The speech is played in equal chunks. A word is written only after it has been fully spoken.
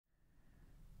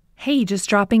Hey, just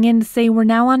dropping in to say we're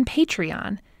now on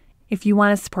Patreon. If you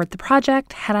want to support the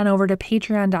project, head on over to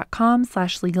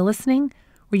patreon.com/legallistening,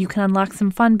 where you can unlock some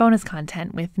fun bonus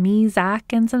content with me,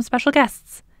 Zach, and some special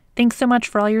guests. Thanks so much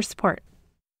for all your support.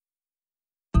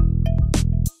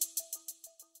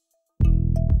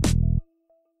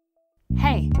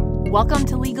 Hey, welcome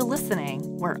to Legal Listening,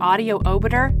 where audio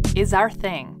obiter is our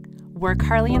thing. We're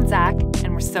Carly and Zach,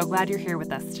 and we're so glad you're here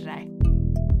with us today.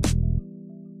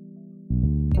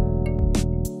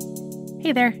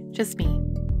 Hey there, just me.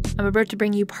 I'm about to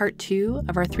bring you part 2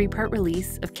 of our 3-part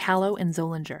release of Callow and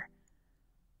Zollinger.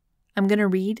 I'm going to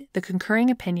read the concurring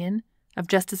opinion of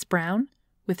Justice Brown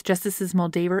with Justices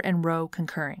Moldaver and Rowe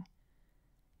concurring.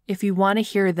 If you want to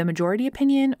hear the majority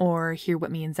opinion or hear what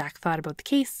me and Zach thought about the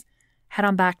case, head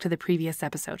on back to the previous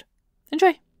episode.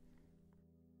 Enjoy!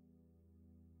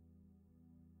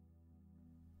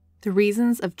 The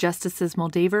reasons of Justices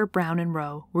Moldaver, Brown, and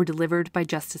Rowe were delivered by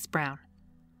Justice Brown.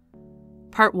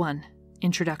 Part 1.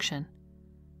 Introduction.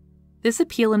 This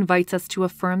appeal invites us to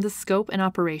affirm the scope and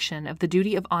operation of the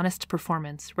duty of honest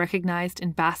performance recognized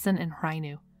in Basson and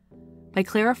Hrynu, by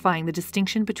clarifying the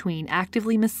distinction between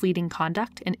actively misleading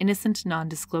conduct and innocent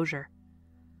non-disclosure.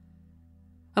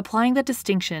 Applying that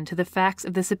distinction to the facts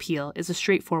of this appeal is a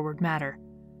straightforward matter.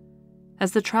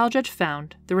 As the trial judge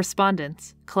found, the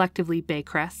respondents, collectively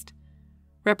Baycrest,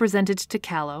 represented to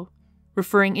Callow,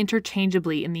 referring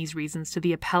interchangeably in these reasons to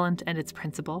the appellant and its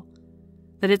principal,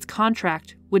 that its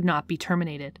contract would not be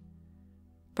terminated.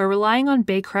 By relying on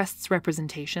Baycrest's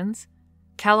representations,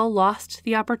 Callow lost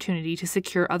the opportunity to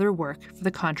secure other work for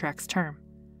the contract's term.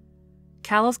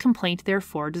 Callow's complaint,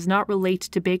 therefore, does not relate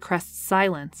to Baycrest's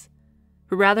silence,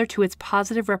 but rather to its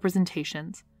positive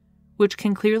representations, which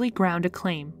can clearly ground a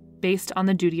claim based on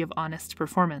the duty of honest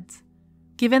performance.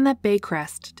 Given that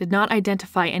Baycrest did not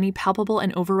identify any palpable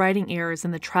and overriding errors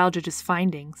in the trial judge's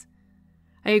findings,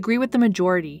 I agree with the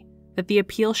majority that the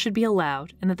appeal should be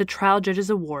allowed and that the trial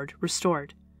judge's award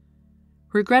restored.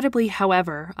 Regrettably,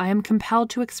 however, I am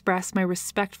compelled to express my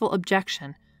respectful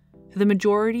objection to the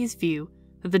majority's view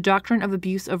that the doctrine of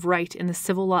abuse of right in the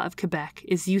civil law of Quebec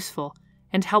is useful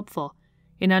and helpful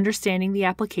in understanding the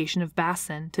application of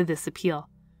Basson to this appeal.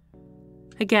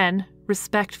 Again,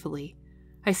 respectfully,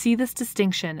 I see this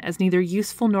distinction as neither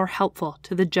useful nor helpful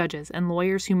to the judges and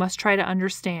lawyers who must try to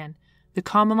understand the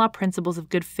common law principles of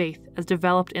good faith as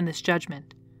developed in this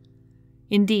judgment.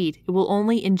 Indeed, it will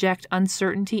only inject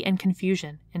uncertainty and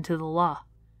confusion into the law.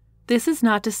 This is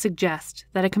not to suggest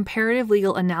that a comparative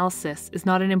legal analysis is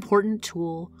not an important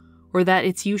tool or that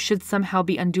its use should somehow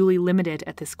be unduly limited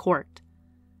at this court.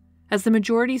 As the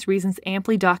majority's reasons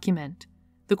amply document,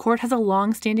 the court has a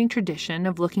long-standing tradition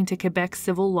of looking to Quebec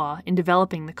civil law in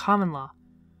developing the common law,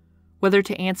 whether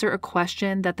to answer a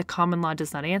question that the common law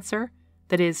does not answer,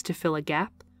 that is, to fill a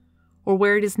gap, or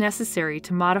where it is necessary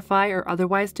to modify or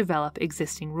otherwise develop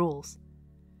existing rules.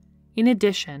 In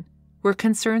addition, where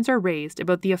concerns are raised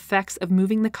about the effects of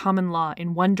moving the common law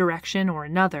in one direction or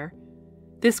another,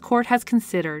 this court has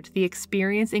considered the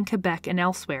experience in Quebec and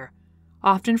elsewhere,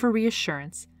 often for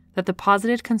reassurance that the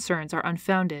posited concerns are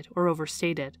unfounded or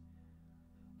overstated.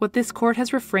 What this court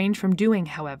has refrained from doing,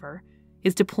 however,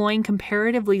 is deploying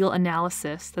comparative legal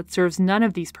analysis that serves none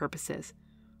of these purposes,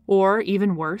 or,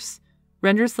 even worse,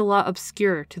 renders the law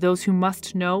obscure to those who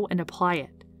must know and apply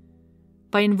it.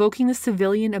 By invoking the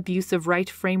civilian abuse of right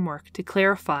framework to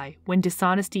clarify when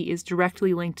dishonesty is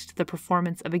directly linked to the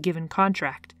performance of a given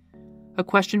contract, a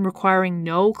question requiring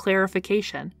no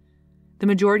clarification, the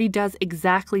majority does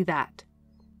exactly that.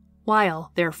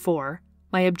 While, therefore,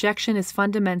 my objection is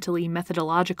fundamentally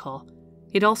methodological,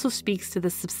 it also speaks to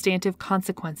the substantive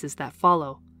consequences that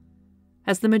follow.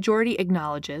 As the majority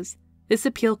acknowledges, this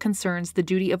appeal concerns the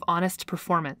duty of honest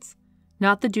performance,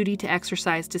 not the duty to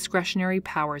exercise discretionary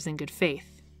powers in good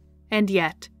faith. And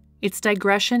yet, its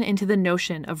digression into the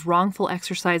notion of wrongful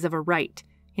exercise of a right,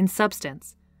 in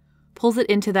substance, pulls it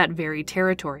into that very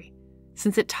territory,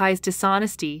 since it ties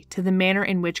dishonesty to the manner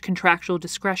in which contractual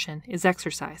discretion is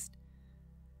exercised.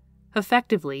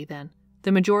 Effectively, then,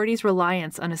 the majority's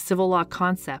reliance on a civil law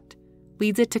concept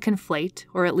leads it to conflate,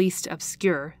 or at least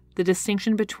obscure, the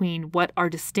distinction between what are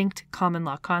distinct common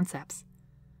law concepts.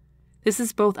 This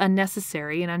is both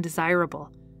unnecessary and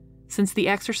undesirable, since the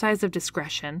exercise of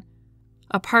discretion,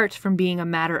 apart from being a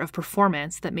matter of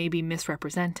performance that may be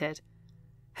misrepresented,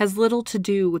 has little to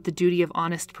do with the duty of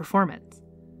honest performance.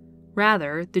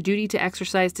 Rather, the duty to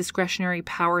exercise discretionary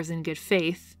powers in good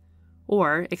faith,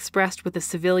 or, expressed with the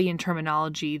civilian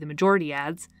terminology the majority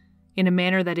adds, in a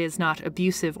manner that is not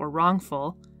abusive or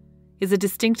wrongful, is a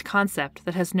distinct concept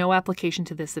that has no application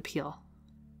to this appeal.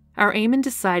 Our aim in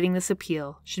deciding this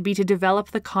appeal should be to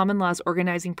develop the common law's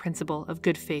organizing principle of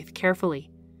good faith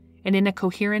carefully, and in a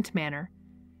coherent manner,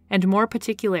 and more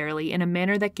particularly in a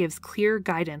manner that gives clear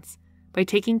guidance by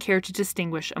taking care to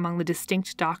distinguish among the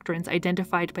distinct doctrines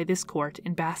identified by this court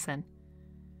in Bassin.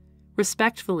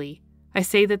 Respectfully, I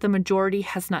say that the majority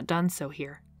has not done so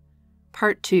here.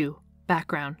 Part 2.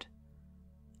 Background.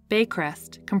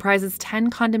 Baycrest comprises 10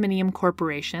 condominium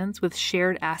corporations with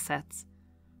shared assets,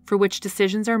 for which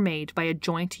decisions are made by a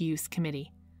joint use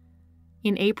committee.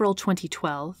 In April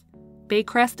 2012,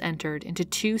 Baycrest entered into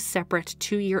 2 separate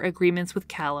 2-year agreements with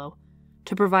Callow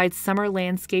to provide summer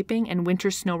landscaping and winter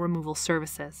snow removal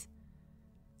services.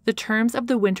 The terms of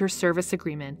the winter service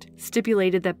agreement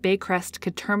stipulated that Baycrest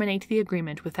could terminate the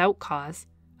agreement without cause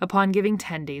upon giving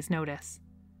 10 days' notice.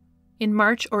 In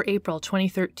March or April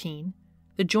 2013,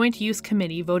 the Joint Use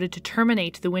Committee voted to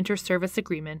terminate the winter service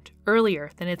agreement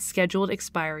earlier than its scheduled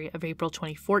expiry of April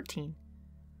 2014.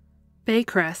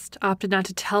 Baycrest opted not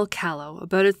to tell Callow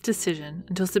about its decision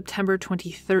until September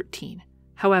 2013,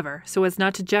 however, so as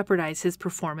not to jeopardize his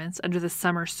performance under the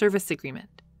summer service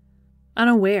agreement.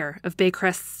 Unaware of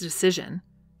Baycrest's decision,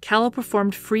 Callow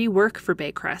performed free work for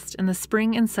Baycrest in the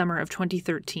spring and summer of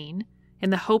 2013 in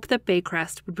the hope that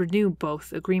Baycrest would renew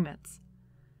both agreements.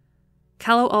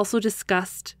 Callow also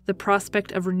discussed the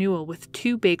prospect of renewal with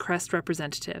 2 Baycrest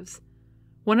representatives,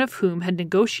 one of whom had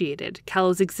negotiated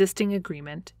Callow's existing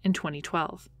agreement in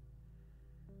 2012.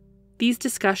 These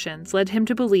discussions led him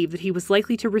to believe that he was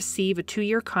likely to receive a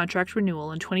 2-year contract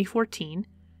renewal in 2014,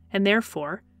 and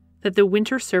therefore that the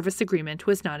winter service agreement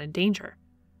was not in danger.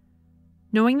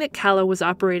 Knowing that Callow was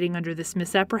operating under this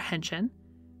misapprehension,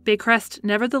 Baycrest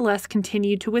nevertheless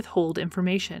continued to withhold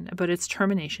information about its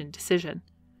termination decision.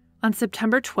 On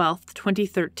September 12,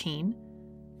 2013,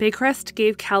 Baycrest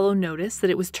gave Callow notice that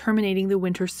it was terminating the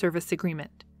winter service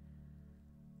agreement.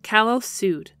 Callow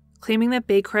sued, claiming that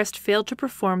Baycrest failed to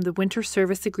perform the winter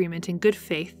service agreement in good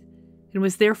faith and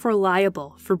was therefore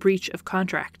liable for breach of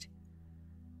contract.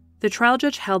 The trial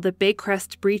judge held that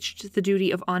Baycrest breached the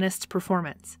duty of honest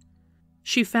performance.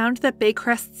 She found that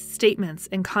Baycrest's statements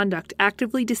and conduct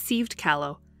actively deceived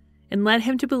Callow and led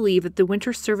him to believe that the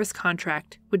winter service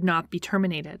contract would not be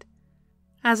terminated.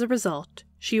 As a result,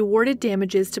 she awarded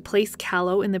damages to place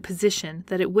Callow in the position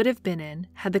that it would have been in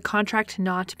had the contract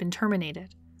not been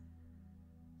terminated.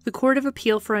 The Court of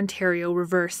Appeal for Ontario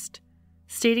reversed,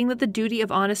 stating that the duty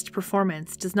of honest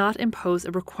performance does not impose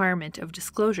a requirement of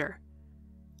disclosure.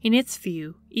 In its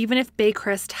view, even if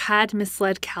Baycrest had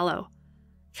misled Callow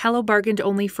bargained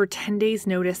only for 10 days'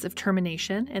 notice of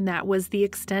termination, and that was the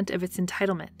extent of its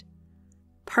entitlement.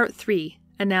 Part 3.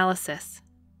 Analysis.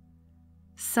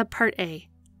 Subpart A.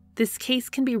 This case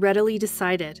can be readily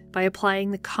decided by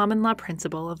applying the common law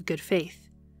principle of good faith.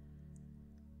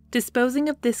 Disposing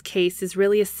of this case is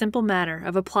really a simple matter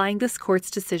of applying this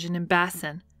court's decision in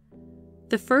Bassin.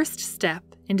 The first step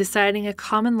in deciding a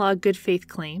common law good faith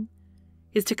claim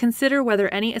is to consider whether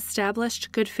any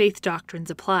established good faith doctrines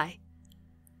apply.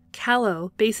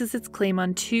 Callow bases its claim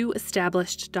on 2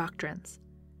 established doctrines: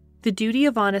 the duty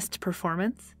of honest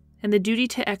performance and the duty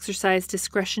to exercise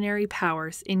discretionary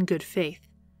powers in good faith.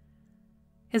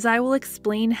 As I will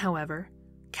explain, however,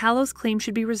 Callow's claim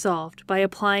should be resolved by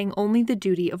applying only the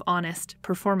duty of honest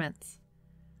performance.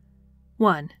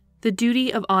 1. The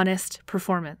duty of honest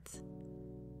performance.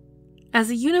 As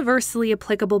a universally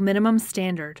applicable minimum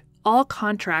standard, all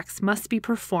contracts must be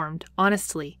performed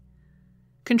honestly.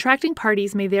 Contracting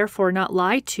parties may therefore not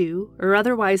lie to or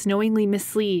otherwise knowingly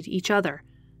mislead each other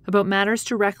about matters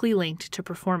directly linked to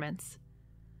performance.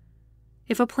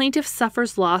 If a plaintiff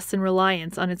suffers loss in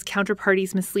reliance on its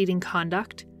counterparty's misleading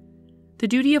conduct, the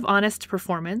duty of honest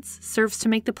performance serves to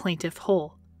make the plaintiff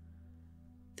whole.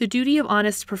 The duty of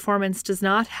honest performance does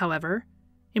not, however,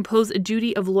 impose a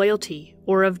duty of loyalty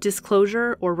or of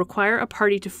disclosure or require a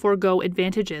party to forego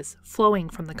advantages flowing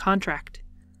from the contract.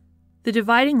 The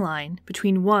dividing line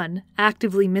between 1.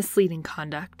 Actively misleading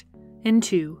conduct and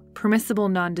 2. Permissible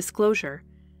non-disclosure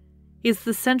is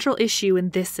the central issue in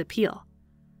this appeal.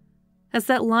 As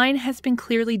that line has been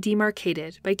clearly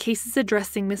demarcated by cases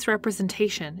addressing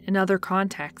misrepresentation in other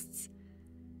contexts,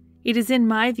 it is in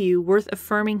my view worth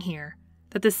affirming here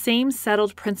that the same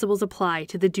settled principles apply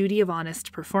to the duty of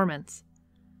honest performance.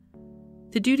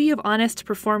 The duty of honest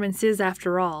performance is,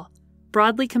 after all,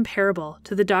 broadly comparable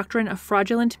to the doctrine of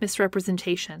fraudulent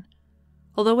misrepresentation,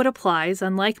 although it applies,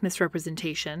 unlike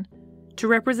misrepresentation, to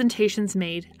representations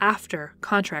made after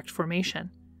contract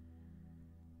formation.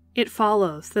 It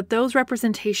follows that those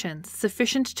representations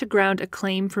sufficient to ground a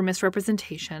claim for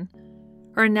misrepresentation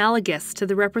are analogous to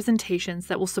the representations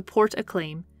that will support a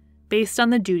claim based on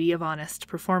the duty of honest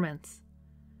performance.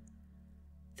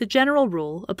 The general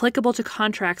rule, applicable to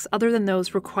contracts other than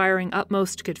those requiring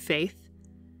utmost good faith,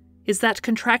 is that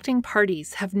contracting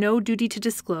parties have no duty to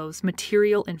disclose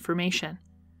material information.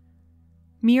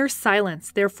 Mere silence,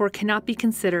 therefore, cannot be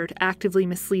considered actively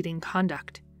misleading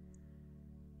conduct.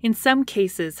 In some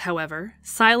cases, however,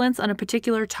 silence on a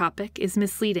particular topic is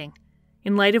misleading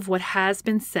in light of what has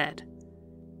been said.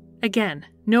 Again,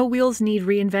 no wheels need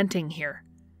reinventing here.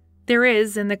 There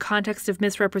is, in the context of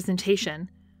misrepresentation,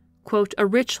 quote, a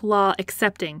rich law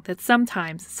accepting that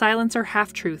sometimes silence or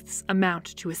half-truths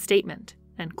amount to a statement,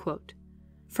 end quote.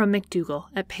 From McDougall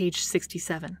at page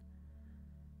 67.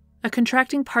 A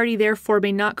contracting party therefore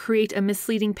may not create a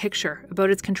misleading picture about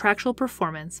its contractual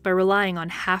performance by relying on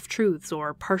half-truths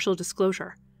or partial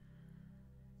disclosure.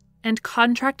 And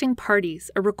contracting parties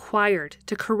are required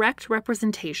to correct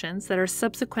representations that are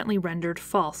subsequently rendered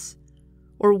false,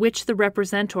 or which the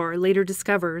representor later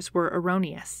discovers were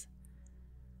erroneous.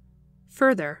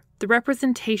 Further, the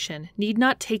representation need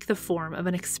not take the form of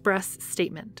an express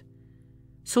statement.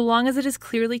 So long as it is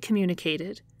clearly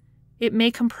communicated, it may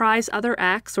comprise other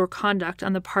acts or conduct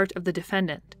on the part of the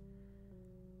defendant.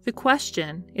 The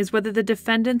question is whether the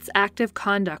defendant's active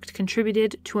conduct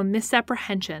contributed to a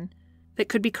misapprehension that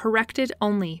could be corrected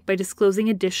only by disclosing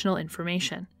additional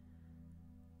information.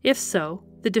 If so,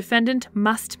 the defendant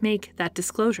must make that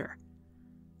disclosure.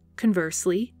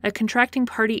 Conversely, a contracting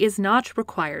party is not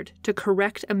required to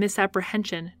correct a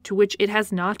misapprehension to which it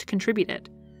has not contributed.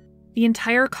 The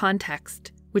entire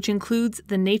context, which includes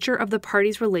the nature of the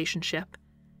parties' relationship,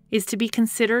 is to be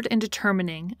considered in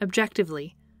determining,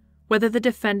 objectively, whether the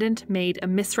defendant made a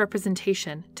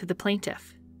misrepresentation to the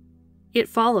plaintiff. It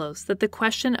follows that the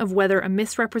question of whether a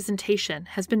misrepresentation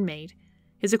has been made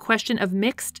is a question of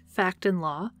mixed fact and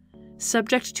law,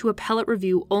 subject to appellate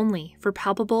review only for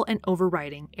palpable and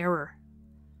overriding error.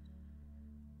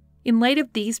 In light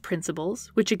of these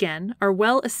principles, which again are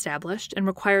well established and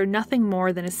require nothing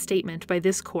more than a statement by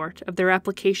this court of their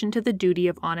application to the duty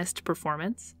of honest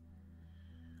performance,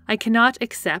 I cannot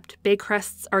accept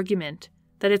Baycrest's argument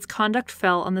that its conduct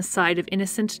fell on the side of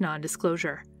innocent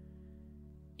non-disclosure.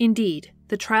 Indeed,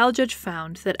 the trial judge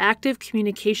found that active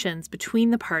communications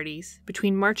between the parties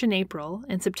between March and April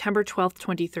and September 12,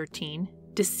 2013,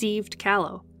 deceived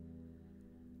Callow.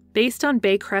 Based on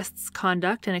Baycrest's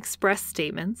conduct and express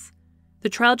statements, the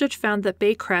trial judge found that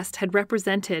Baycrest had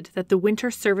represented that the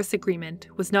winter service agreement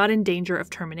was not in danger of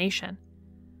termination.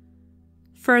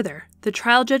 Further, the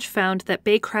trial judge found that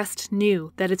Baycrest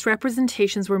knew that its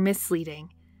representations were misleading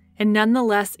and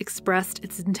nonetheless expressed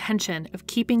its intention of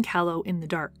keeping Callow in the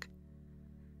dark.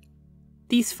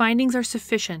 These findings are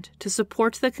sufficient to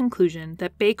support the conclusion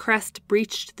that Baycrest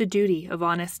breached the duty of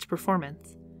honest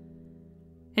performance.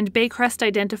 And Baycrest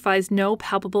identifies no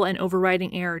palpable and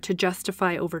overriding error to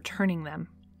justify overturning them.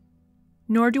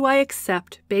 Nor do I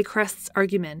accept Baycrest's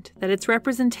argument that its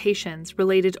representations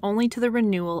related only to the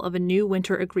renewal of a new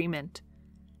winter agreement,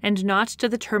 and not to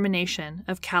the termination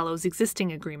of Callow's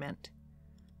existing agreement.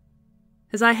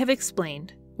 As I have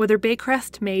explained, whether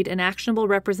Baycrest made an actionable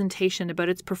representation about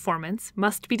its performance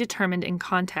must be determined in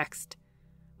context,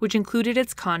 which included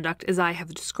its conduct as I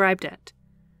have described it.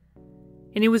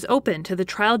 And it was open to the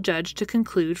trial judge to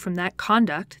conclude from that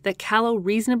conduct that Callow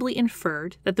reasonably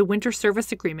inferred that the winter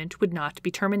service agreement would not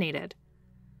be terminated.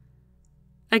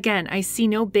 Again, I see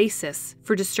no basis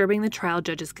for disturbing the trial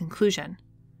judge's conclusion.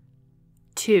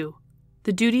 2.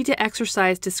 The duty to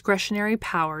exercise discretionary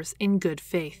powers in good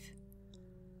faith.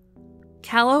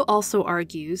 Callow also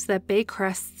argues that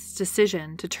Baycrest's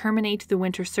decision to terminate the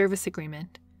winter service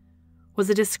agreement was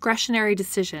a discretionary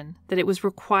decision that it was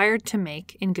required to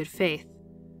make in good faith.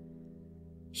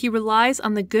 He relies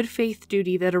on the good faith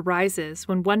duty that arises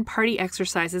when one party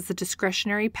exercises the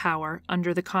discretionary power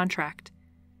under the contract,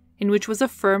 in which was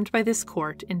affirmed by this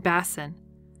court in Basson.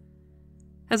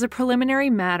 As a preliminary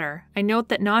matter, I note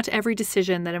that not every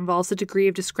decision that involves a degree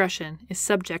of discretion is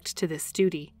subject to this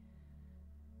duty.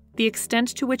 The extent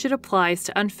to which it applies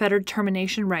to unfettered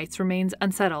termination rights remains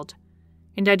unsettled,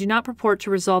 and I do not purport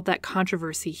to resolve that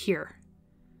controversy here.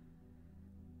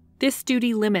 This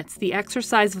duty limits the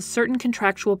exercise of certain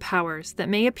contractual powers that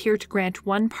may appear to grant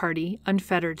one party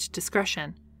unfettered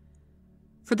discretion.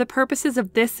 For the purposes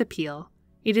of this appeal,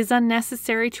 it is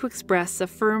unnecessary to express a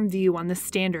firm view on the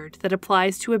standard that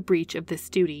applies to a breach of this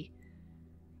duty.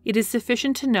 It is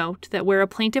sufficient to note that where a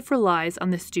plaintiff relies on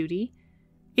this duty,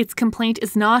 its complaint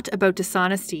is not about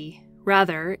dishonesty.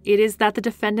 Rather, it is that the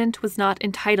defendant was not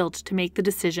entitled to make the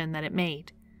decision that it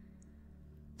made.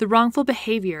 The wrongful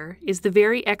behavior is the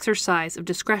very exercise of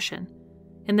discretion,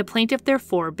 and the plaintiff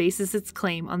therefore bases its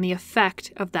claim on the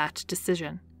effect of that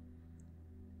decision.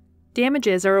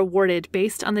 Damages are awarded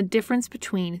based on the difference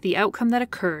between the outcome that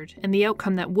occurred and the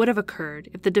outcome that would have occurred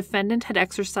if the defendant had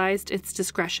exercised its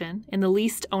discretion in the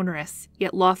least onerous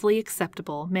yet lawfully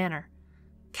acceptable manner.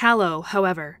 Callow,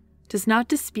 however, does not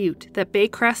dispute that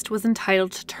Baycrest was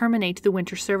entitled to terminate the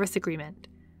winter service agreement,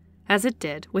 as it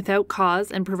did without cause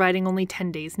and providing only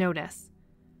 10 days' notice.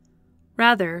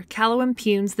 Rather, Callow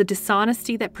impugns the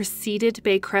dishonesty that preceded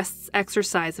Baycrest's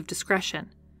exercise of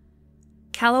discretion.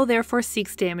 Callow therefore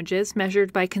seeks damages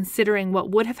measured by considering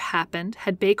what would have happened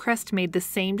had Baycrest made the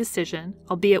same decision,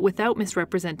 albeit without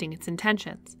misrepresenting its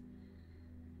intentions.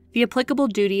 The applicable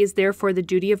duty is therefore the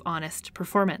duty of honest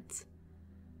performance.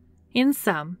 In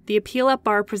sum, the appeal at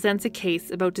bar presents a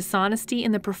case about dishonesty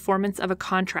in the performance of a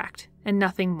contract, and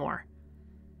nothing more.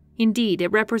 Indeed,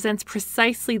 it represents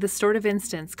precisely the sort of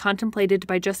instance contemplated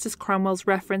by Justice Cromwell's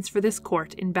reference for this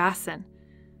court in Basson,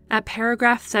 at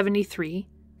paragraph 73,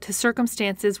 to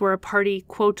circumstances where a party,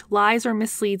 quote, lies or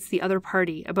misleads the other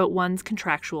party about one's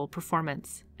contractual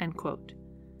performance, end quote.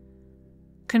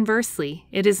 Conversely,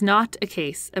 it is not a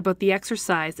case about the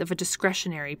exercise of a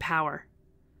discretionary power.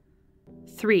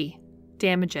 3.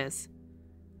 Damages.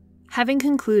 Having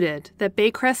concluded that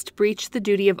Baycrest breached the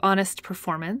duty of honest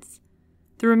performance,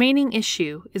 the remaining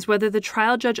issue is whether the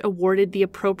trial judge awarded the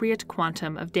appropriate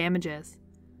quantum of damages.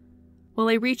 While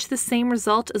I reach the same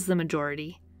result as the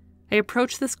majority, I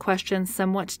approach this question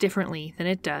somewhat differently than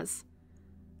it does.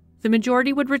 The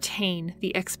majority would retain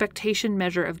the expectation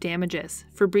measure of damages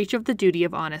for breach of the duty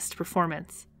of honest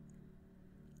performance.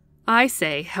 I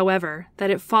say, however, that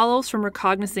it follows from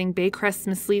recognizing Baycrest's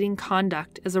misleading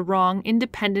conduct as a wrong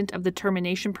independent of the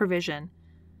termination provision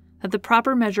that the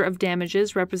proper measure of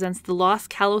damages represents the loss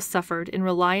Callow suffered in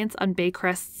reliance on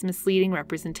Baycrest's misleading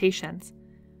representations,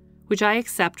 which I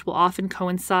accept will often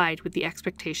coincide with the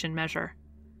expectation measure.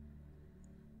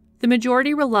 The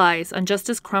majority relies on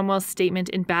Justice Cromwell's statement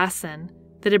in Basson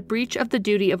that a breach of the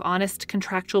duty of honest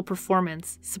contractual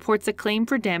performance supports a claim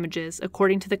for damages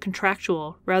according to the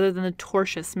contractual rather than the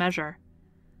tortious measure.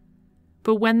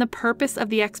 But when the purpose of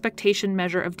the expectation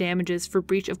measure of damages for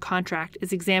breach of contract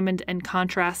is examined in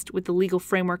contrast with the legal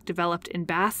framework developed in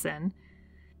Basson,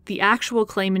 the actual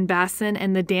claim in Basson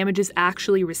and the damages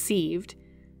actually received,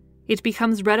 it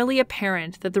becomes readily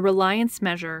apparent that the reliance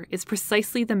measure is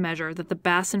precisely the measure that the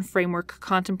Basson framework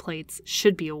contemplates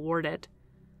should be awarded.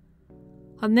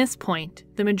 On this point,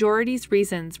 the majority's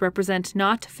reasons represent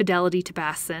not fidelity to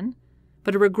Basson,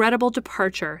 but a regrettable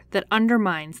departure that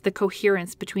undermines the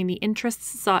coherence between the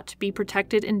interests sought to be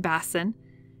protected in Basson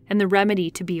and the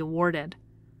remedy to be awarded.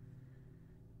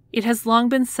 It has long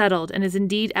been settled and is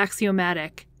indeed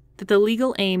axiomatic that the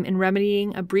legal aim in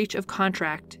remedying a breach of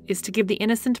contract is to give the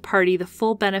innocent party the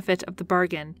full benefit of the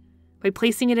bargain by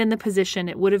placing it in the position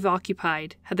it would have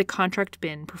occupied had the contract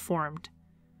been performed.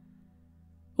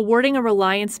 Awarding a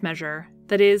reliance measure,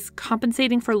 that is,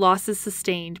 compensating for losses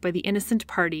sustained by the innocent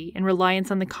party in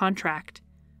reliance on the contract,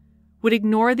 would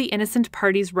ignore the innocent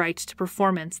party's right to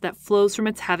performance that flows from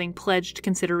its having pledged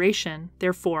consideration,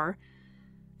 therefore,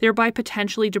 thereby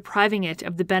potentially depriving it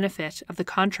of the benefit of the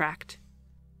contract.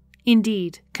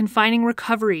 Indeed, confining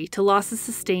recovery to losses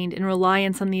sustained in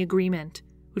reliance on the agreement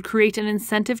would create an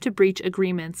incentive to breach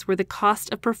agreements where the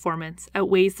cost of performance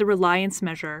outweighs the reliance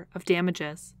measure of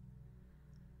damages.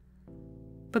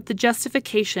 But the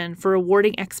justification for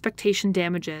awarding expectation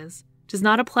damages does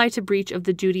not apply to breach of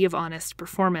the duty of honest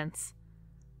performance.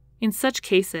 In such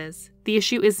cases, the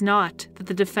issue is not that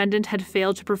the defendant had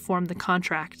failed to perform the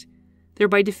contract,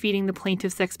 thereby defeating the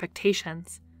plaintiff's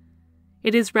expectations.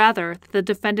 It is rather that the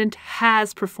defendant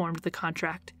has performed the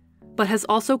contract, but has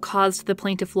also caused the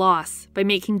plaintiff loss by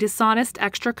making dishonest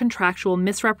extra-contractual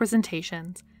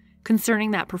misrepresentations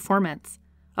concerning that performance,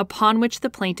 upon which the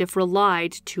plaintiff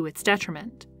relied to its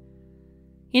detriment.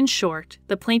 In short,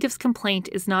 the plaintiff's complaint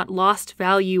is not lost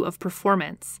value of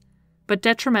performance, but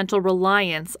detrimental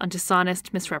reliance on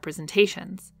dishonest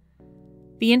misrepresentations.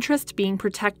 The interest being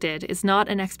protected is not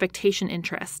an expectation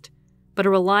interest, but a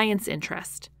reliance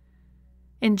interest.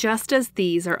 And just as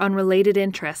these are unrelated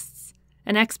interests,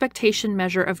 an expectation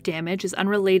measure of damage is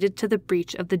unrelated to the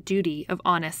breach of the duty of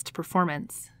honest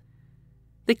performance.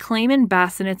 The claim in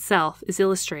Basson itself is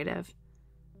illustrative.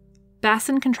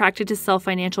 Basson contracted to sell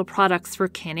financial products for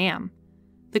Can-Am.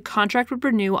 The contract would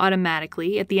renew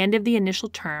automatically at the end of the initial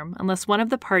term unless one of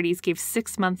the parties gave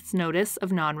 6 months' notice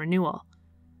of non-renewal.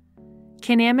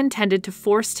 Can-Am intended to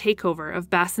force takeover of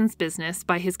Basson's business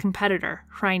by his competitor,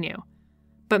 Hrynu,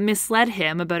 but misled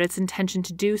him about its intention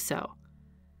to do so.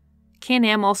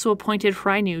 Can-Am also appointed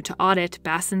Hrynu to audit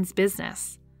Basson's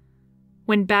business.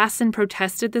 When Basson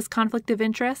protested this conflict of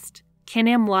interest,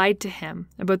 Can-Am lied to him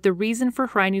about the reason for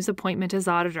Hrainu's appointment as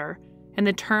auditor and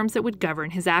the terms that would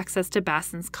govern his access to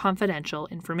Basson's confidential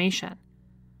information.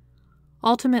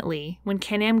 Ultimately, when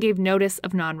Can-Am gave notice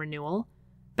of non-renewal,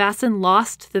 Basson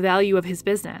lost the value of his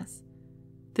business.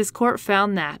 This court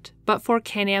found that, but for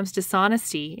Can-Am's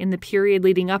dishonesty in the period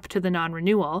leading up to the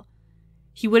non-renewal,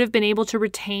 he would have been able to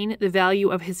retain the value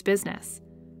of his business,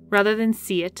 rather than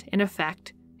see it, in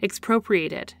effect,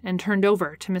 expropriated and turned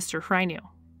over to Mr. Hrainu.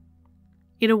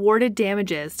 It awarded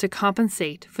damages to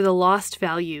compensate for the lost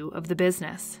value of the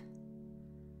business.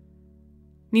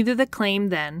 Neither the claim,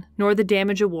 then, nor the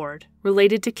damage award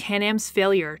related to Can-Am's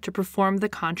failure to perform the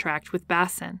contract with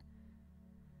Basson.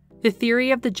 The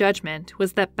theory of the judgment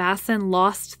was that Basson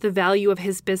lost the value of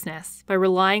his business by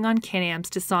relying on Can-Am's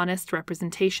dishonest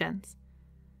representations.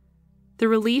 The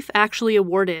relief actually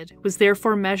awarded was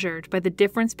therefore measured by the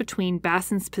difference between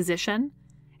Basson's position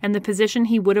and the position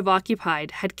he would have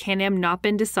occupied had Can-Am not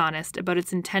been dishonest about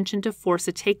its intention to force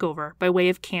a takeover by way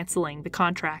of canceling the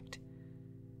contract.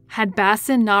 Had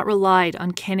Basson not relied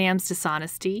on Can-Am's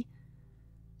dishonesty,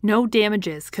 no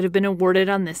damages could have been awarded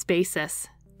on this basis,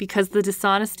 because the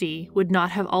dishonesty would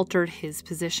not have altered his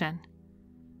position.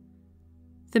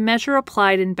 The measure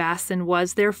applied in Basson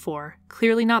was, therefore,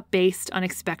 clearly not based on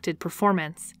expected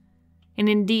performance, and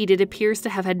indeed it appears to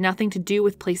have had nothing to do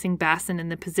with placing Basson in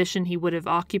the position he would have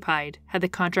occupied had the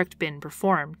contract been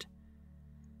performed.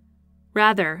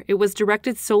 Rather, it was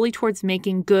directed solely towards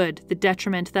making good the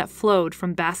detriment that flowed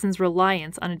from Basson's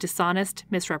reliance on a dishonest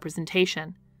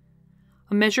misrepresentation,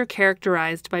 a measure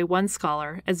characterized by one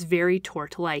scholar as very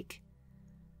tort-like.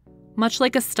 Much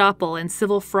like estoppel and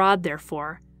civil fraud,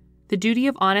 therefore, the duty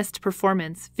of honest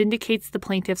performance vindicates the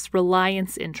plaintiff's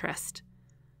reliance interest.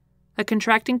 A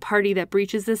contracting party that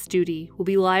breaches this duty will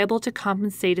be liable to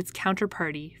compensate its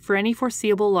counterparty for any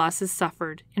foreseeable losses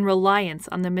suffered in reliance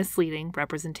on the misleading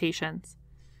representations.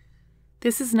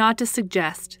 This is not to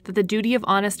suggest that the duty of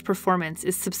honest performance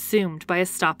is subsumed by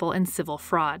estoppel and civil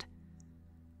fraud.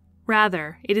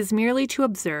 Rather, it is merely to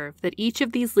observe that each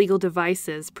of these legal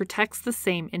devices protects the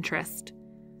same interest.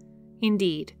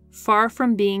 Indeed, far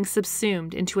from being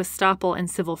subsumed into estoppel and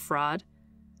civil fraud,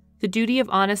 the duty of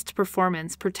honest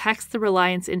performance protects the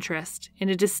reliance interest in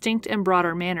a distinct and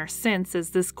broader manner since,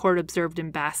 as this court observed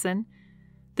in Basson,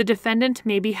 the defendant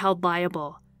may be held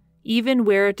liable, even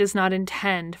where it does not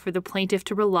intend for the plaintiff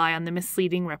to rely on the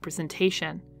misleading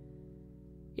representation.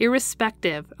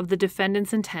 Irrespective of the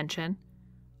defendant's intention,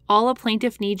 all a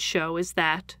plaintiff needs show is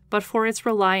that, but for its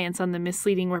reliance on the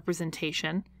misleading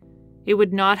representation, it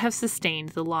would not have sustained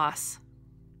the loss.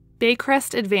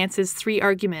 Baycrest advances 3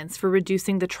 arguments for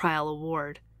reducing the trial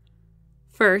award.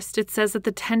 First, it says that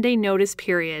the 10-day notice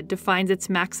period defines its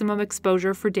maximum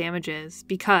exposure for damages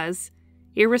because,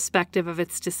 irrespective of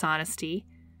its dishonesty,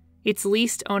 its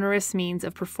least onerous means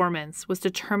of performance was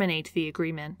to terminate the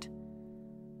agreement.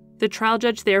 The trial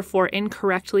judge therefore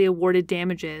incorrectly awarded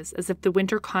damages as if the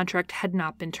winter contract had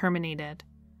not been terminated.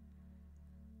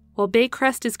 While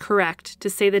Baycrest is correct to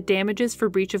say that damages for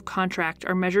breach of contract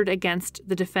are measured against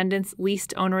the defendant's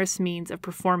least onerous means of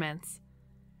performance,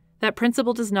 that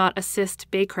principle does not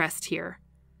assist Baycrest here.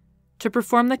 To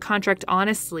perform the contract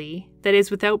honestly, that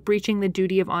is, without breaching the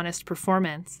duty of honest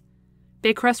performance,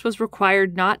 Baycrest was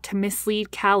required not to mislead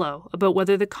Callow about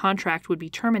whether the contract would be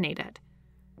terminated.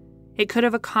 It could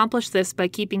have accomplished this by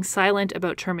keeping silent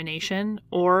about termination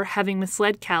or having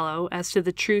misled Callow as to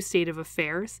the true state of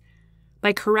affairs,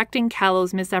 by correcting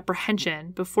Callow's misapprehension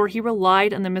before he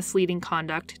relied on the misleading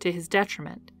conduct to his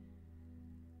detriment.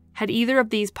 Had either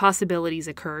of these possibilities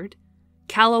occurred,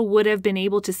 Callow would have been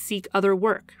able to seek other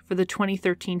work for the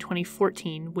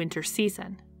 2013-2014 winter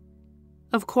season.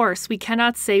 Of course, we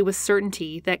cannot say with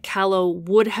certainty that Callow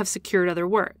would have secured other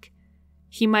work.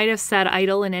 He might have sat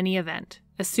idle in any event,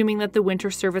 assuming that the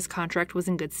winter service contract was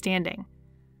in good standing.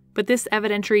 But this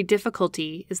evidentiary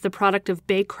difficulty is the product of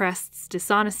Baycrest's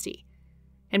dishonesty,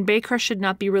 and Baycrest should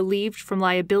not be relieved from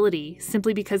liability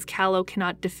simply because Callow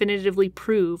cannot definitively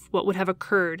prove what would have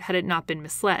occurred had it not been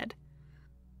misled.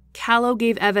 Callow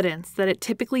gave evidence that it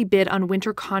typically bid on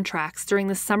winter contracts during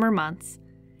the summer months,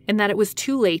 and that it was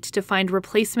too late to find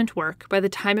replacement work by the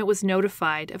time it was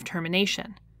notified of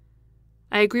termination.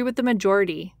 I agree with the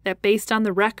majority that based on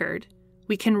the record,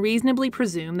 we can reasonably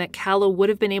presume that Callow would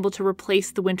have been able to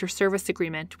replace the winter service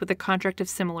agreement with a contract of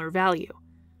similar value.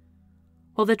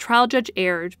 While the trial judge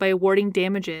erred by awarding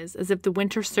damages as if the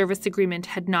winter service agreement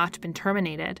had not been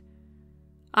terminated,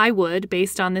 I would,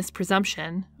 based on this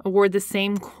presumption, award the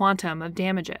same quantum of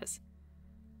damages.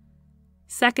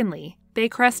 Secondly,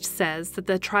 Baycrest says that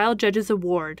the trial judge's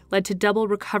award led to double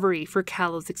recovery for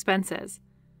Callow's expenses.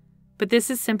 But this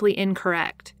is simply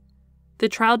incorrect. The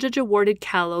trial judge awarded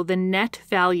Callow the net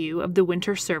value of the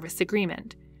winter service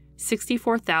agreement,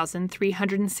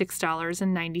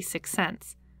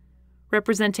 $64,306.96,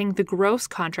 representing the gross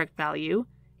contract value,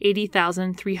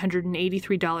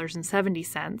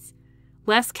 $80,383.70,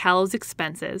 less Callow's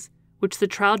expenses, which the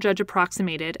trial judge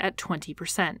approximated at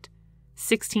 20%,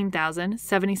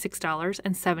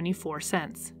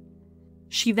 $16,076.74.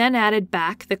 She then added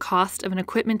back the cost of an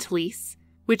equipment lease,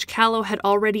 which Callow had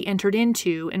already entered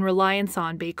into in reliance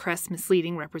on Baycrest's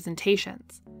misleading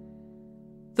representations.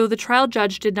 Though the trial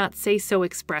judge did not say so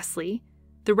expressly,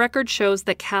 the record shows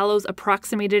that Callow's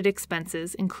approximated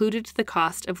expenses included the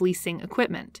cost of leasing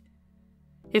equipment.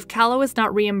 If Callow is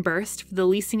not reimbursed for the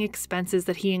leasing expenses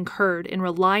that he incurred in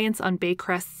reliance on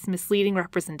Baycrest's misleading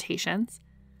representations,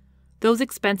 those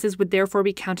expenses would therefore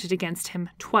be counted against him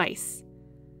twice.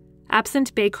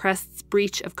 Absent Baycrest's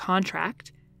breach of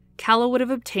contract, Callow would have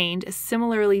obtained a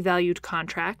similarly valued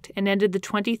contract and ended the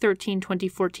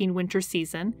 2013-2014 winter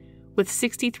season with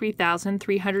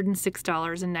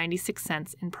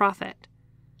 $63,306.96 in profit.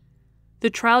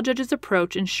 The trial judge's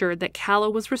approach ensured that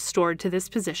Callow was restored to this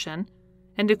position,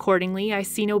 and accordingly I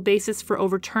see no basis for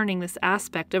overturning this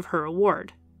aspect of her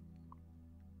award.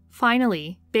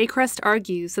 Finally, Baycrest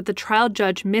argues that the trial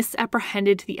judge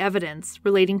misapprehended the evidence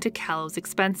relating to Callow's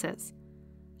expenses.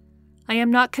 I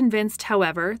am not convinced,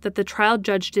 however, that the trial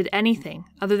judge did anything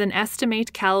other than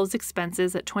estimate Callow's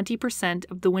expenses at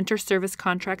 20% of the winter service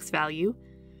contract's value,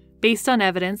 based on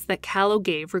evidence that Callow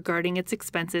gave regarding its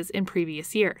expenses in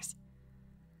previous years.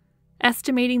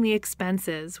 Estimating the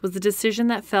expenses was a decision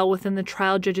that fell within the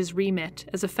trial judge's remit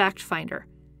as a fact finder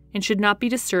and should not be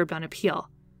disturbed on appeal.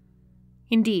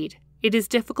 Indeed, it is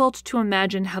difficult to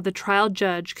imagine how the trial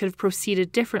judge could have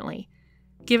proceeded differently,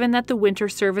 given that the winter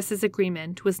services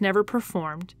agreement was never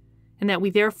performed and that we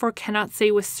therefore cannot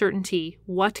say with certainty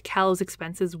what Callow's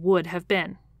expenses would have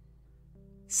been.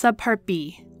 Subpart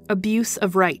B. Abuse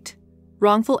of right,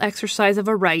 wrongful exercise of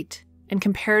a right, and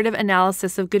comparative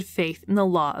analysis of good faith in the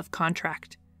law of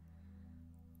contract.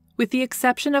 With the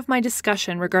exception of my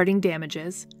discussion regarding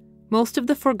damages, most of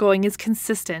the foregoing is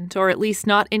consistent, or at least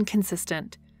not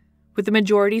inconsistent, with the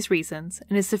majority's reasons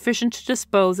and is sufficient to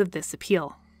dispose of this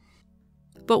appeal.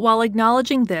 But while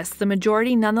acknowledging this, the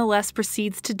majority nonetheless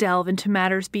proceeds to delve into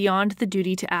matters beyond the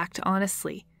duty to act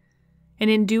honestly. And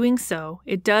in doing so,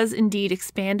 it does indeed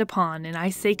expand upon, and I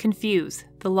say confuse,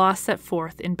 the law set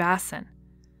forth in Basson.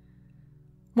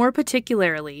 More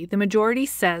particularly, the majority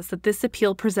says that this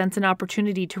appeal presents an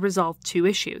opportunity to resolve two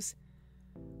issues.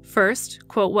 First,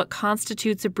 quote, what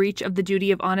constitutes a breach of the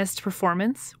duty of honest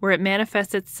performance, where it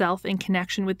manifests itself in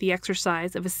connection with the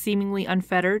exercise of a seemingly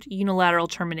unfettered unilateral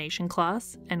termination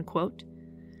clause, end quote.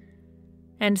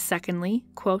 And secondly,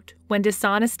 quote, when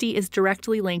dishonesty is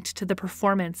directly linked to the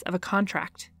performance of a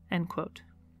contract, end quote.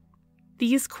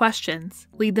 These questions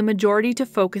lead the majority to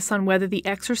focus on whether the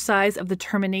exercise of the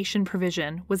termination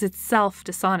provision was itself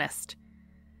dishonest.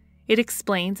 It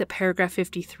explains at paragraph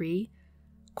 53,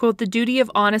 quote, the duty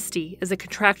of honesty as a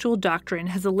contractual doctrine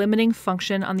has a limiting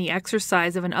function on the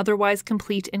exercise of an otherwise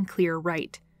complete and clear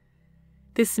right.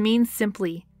 This means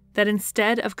simply that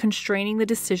instead of constraining the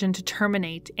decision to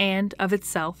terminate and, of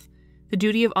itself, the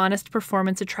duty of honest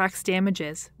performance attracts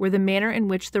damages where the manner in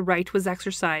which the right was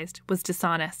exercised was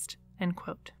dishonest, end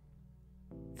quote.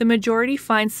 The majority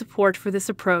finds support for this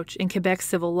approach in Quebec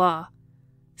civil law.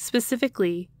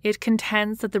 Specifically, it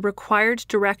contends that the required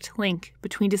direct link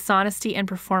between dishonesty and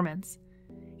performance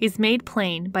is made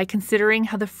plain by considering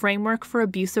how the framework for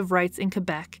abuse of rights in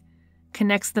Quebec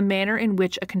connects the manner in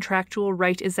which a contractual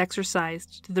right is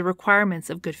exercised to the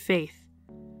requirements of good faith.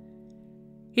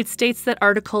 It states that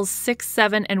Articles 6,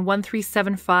 7, and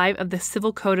 1375 of the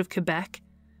Civil Code of Quebec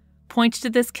point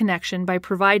to this connection by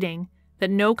providing that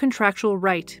no contractual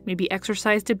right may be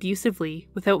exercised abusively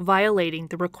without violating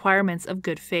the requirements of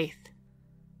good faith.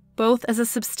 Both as a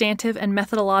substantive and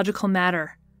methodological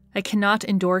matter, I cannot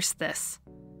endorse this.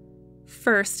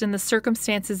 First, in the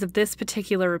circumstances of this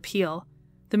particular appeal,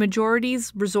 the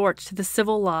majority's resort to the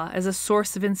civil law as a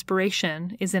source of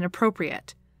inspiration is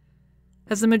inappropriate.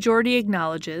 As the majority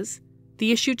acknowledges,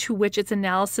 the issue to which its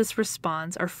analysis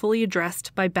responds are fully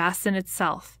addressed by Basson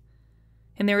itself,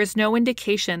 and there is no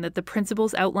indication that the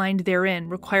principles outlined therein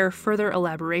require further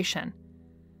elaboration.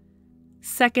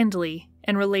 Secondly,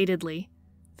 and relatedly,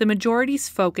 the majority's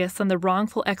focus on the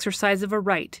wrongful exercise of a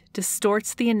right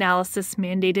distorts the analysis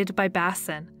mandated by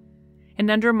Basson and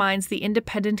undermines the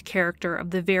independent character of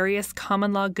the various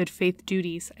common law good faith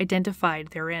duties identified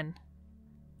therein.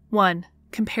 1.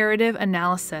 Comparative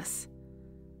analysis.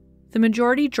 The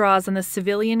majority draws on the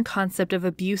civilian concept of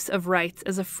abuse of rights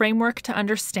as a framework to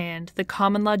understand the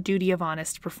common law duty of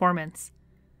honest performance.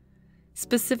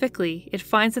 Specifically, it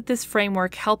finds that this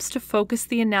framework helps to focus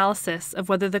the analysis of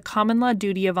whether the common law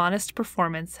duty of honest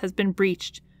performance has been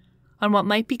breached on what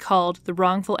might be called the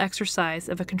wrongful exercise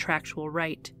of a contractual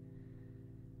right.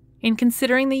 In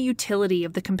considering the utility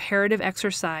of the comparative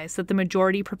exercise that the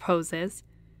majority proposes,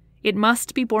 it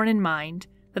must be borne in mind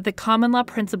that the common law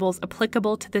principles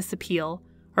applicable to this appeal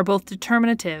are both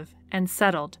determinative and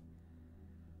settled.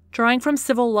 Drawing from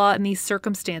civil law in these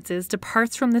circumstances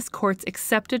departs from this court's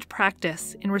accepted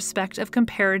practice in respect of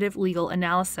comparative legal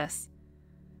analysis.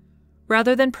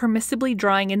 Rather than permissibly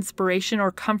drawing inspiration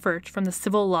or comfort from the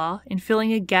civil law in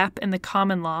filling a gap in the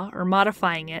common law or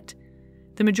modifying it,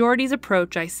 the majority's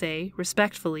approach, I say,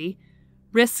 respectfully,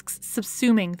 risks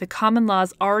subsuming the common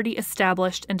law's already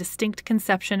established and distinct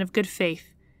conception of good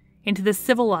faith into the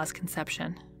civil law's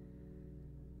conception.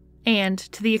 And,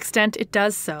 to the extent it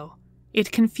does so,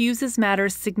 it confuses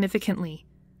matters significantly,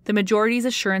 the majority's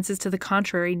assurances to the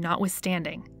contrary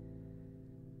notwithstanding.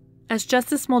 As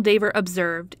Justice Moldaver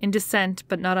observed in dissent,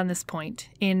 but not on this point,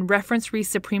 in Reference Re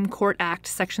Supreme Court Act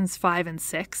Sections 5 and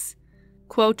 6,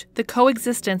 quote, "The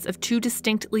coexistence of two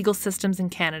distinct legal systems in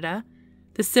Canada,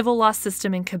 the civil law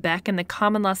system in Quebec and the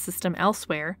common law system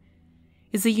elsewhere,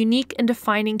 is a unique and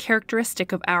defining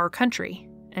characteristic of our country,"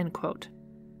 end quote.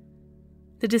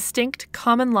 The distinct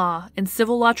common law and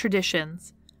civil law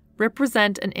traditions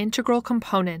represent an integral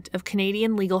component of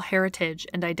Canadian legal heritage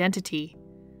and identity.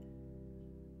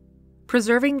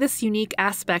 Preserving this unique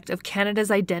aspect of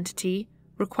Canada's identity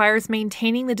requires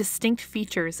maintaining the distinct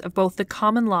features of both the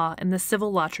common law and the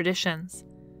civil law traditions.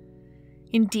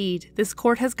 Indeed, this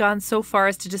court has gone so far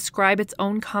as to describe its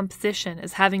own composition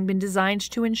as having been designed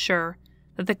to ensure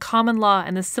that the common law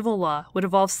and the civil law would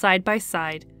evolve side by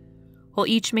side, while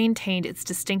each maintained its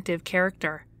distinctive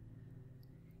character.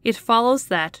 It follows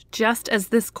that, just as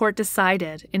this court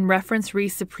decided in Reference Re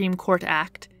Supreme Court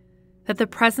Act, that the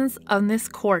presence on this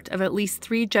court of at least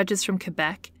 3 judges from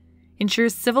Quebec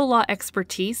ensures civil law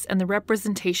expertise and the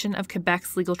representation of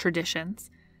Quebec's legal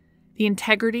traditions, the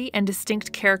integrity and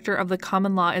distinct character of the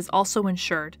common law is also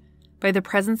ensured by the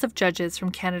presence of judges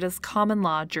from Canada's common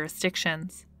law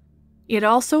jurisdictions. It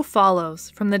also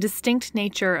follows from the distinct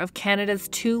nature of Canada's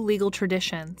 2 legal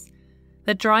traditions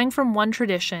that drawing from one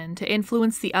tradition to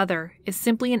influence the other is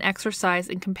simply an exercise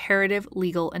in comparative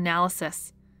legal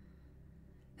analysis.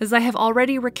 As I have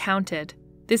already recounted,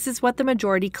 this is what the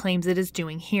majority claims it is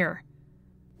doing here.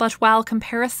 But while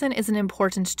comparison is an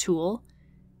important tool,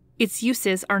 its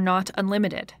uses are not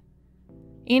unlimited.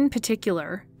 In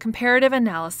particular, comparative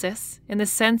analysis, in the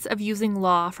sense of using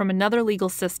law from another legal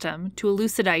system to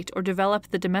elucidate or develop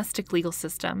the domestic legal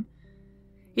system,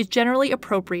 is generally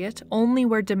appropriate only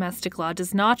where domestic law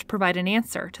does not provide an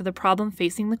answer to the problem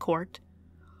facing the court,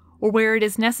 or where it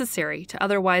is necessary to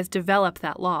otherwise develop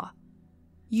that law.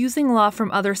 Using law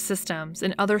from other systems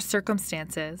in other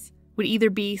circumstances would either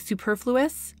be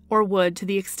superfluous or would, to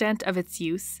the extent of its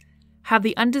use, have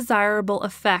the undesirable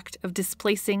effect of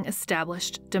displacing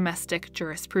established domestic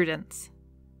jurisprudence.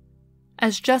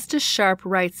 As Justice Sharp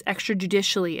writes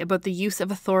extrajudicially about the use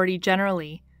of authority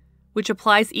generally, which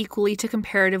applies equally to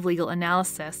comparative legal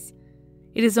analysis,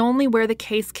 it is only where the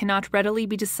case cannot readily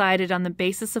be decided on the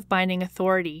basis of binding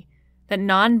authority that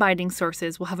non-binding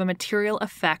sources will have a material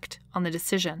effect on the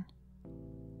decision.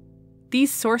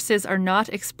 These sources are not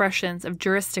expressions of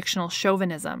jurisdictional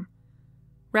chauvinism.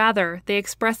 Rather, they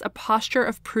express a posture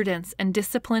of prudence and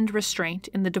disciplined restraint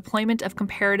in the deployment of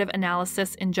comparative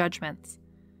analysis in judgments.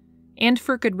 And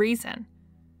for good reason.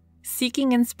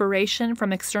 Seeking inspiration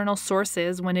from external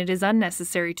sources when it is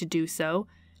unnecessary to do so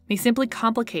may simply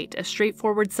complicate a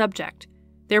straightforward subject,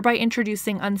 thereby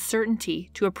introducing uncertainty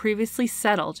to a previously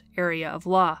settled area of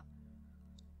law.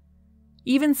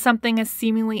 Even something as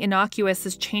seemingly innocuous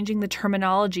as changing the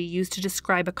terminology used to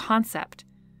describe a concept,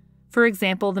 for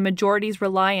example, the majority's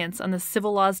reliance on the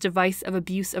civil law's device of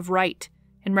abuse of right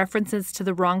in references to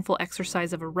the wrongful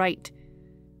exercise of a right,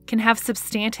 can have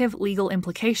substantive legal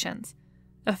implications,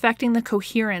 affecting the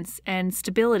coherence and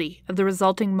stability of the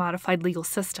resulting modified legal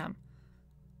system.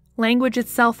 Language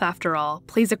itself, after all,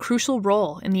 plays a crucial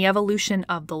role in the evolution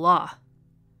of the law.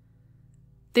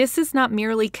 This is not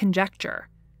merely conjecture.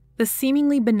 The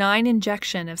seemingly benign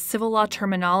injection of civil law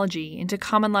terminology into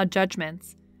common law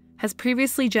judgments has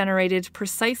previously generated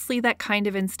precisely that kind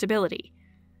of instability.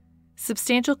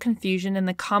 Substantial confusion in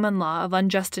the common law of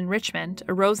unjust enrichment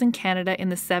arose in Canada in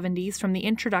the 70s from the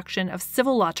introduction of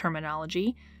civil law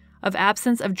terminology of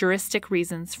absence of juristic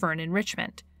reasons for an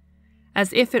enrichment,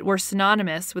 as if it were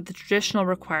synonymous with the traditional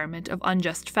requirement of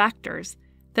unjust factors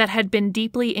that had been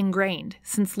deeply ingrained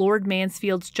since Lord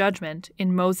Mansfield's judgment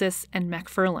in Moses and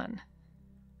Macfarlane.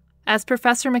 As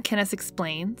Professor McInnes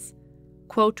explains,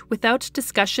 quote, without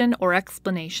discussion or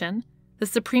explanation, the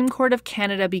Supreme Court of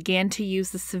Canada began to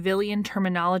use the civilian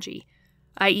terminology,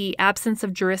 i.e. absence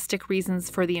of juristic reasons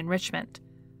for the enrichment,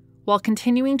 while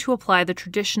continuing to apply the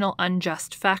traditional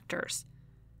unjust factors.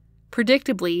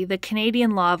 Predictably, the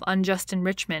Canadian law of unjust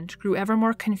enrichment grew ever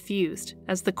more confused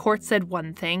as the court said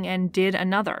one thing and did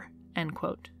another, end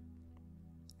quote.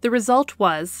 The result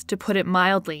was, to put it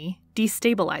mildly,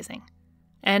 destabilizing,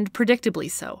 and predictably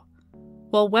so.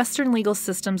 While Western legal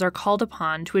systems are called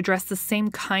upon to address the same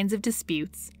kinds of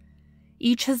disputes,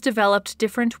 each has developed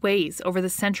different ways over the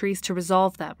centuries to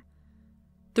resolve them.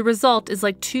 The result is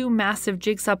like two massive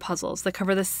jigsaw puzzles that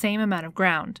cover the same amount of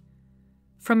ground.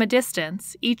 From a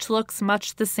distance, each looks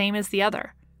much the same as the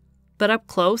other, but up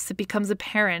close it becomes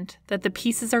apparent that the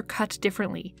pieces are cut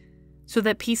differently, so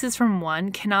that pieces from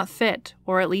one cannot fit,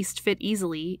 or at least fit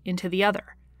easily, into the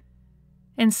other.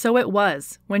 And so it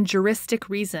was when juristic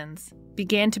reasons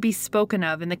began to be spoken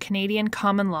of in the Canadian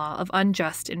common law of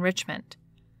unjust enrichment.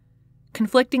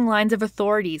 Conflicting lines of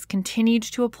authorities continued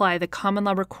to apply the common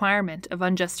law requirement of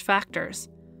unjust factors,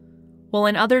 while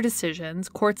in other decisions,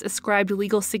 courts ascribed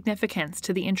legal significance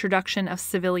to the introduction of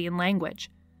civilian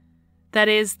language. That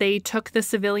is, they took the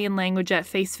civilian language at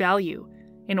face value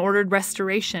and ordered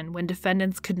restoration when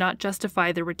defendants could not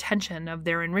justify the retention of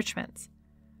their enrichments.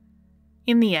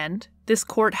 In the end, this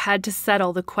court had to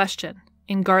settle the question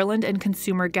in Garland and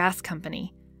Consumer Gas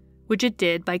Company, which it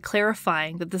did by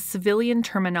clarifying that the civilian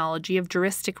terminology of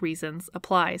juristic reasons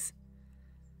applies.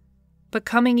 But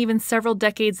coming even several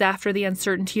decades after the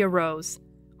uncertainty arose,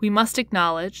 we must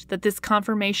acknowledge that this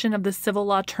confirmation of the civil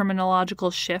law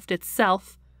terminological shift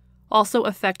itself also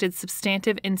affected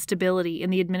substantive instability in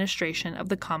the administration of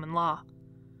the common law.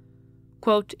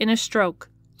 Quote, in a stroke,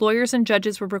 lawyers and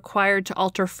judges were required to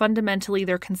alter fundamentally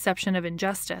their conception of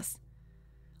injustice.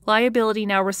 Liability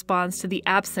now responds to the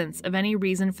absence of any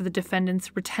reason for the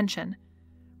defendant's retention,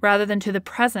 rather than to the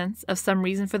presence of some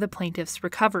reason for the plaintiff's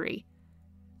recovery.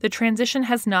 The transition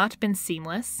has not been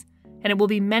seamless, and it will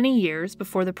be many years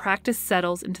before the practice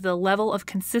settles into the level of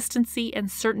consistency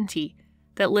and certainty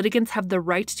that litigants have the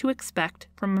right to expect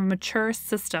from a mature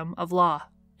system of law,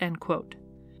 end quote.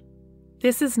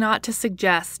 This is not to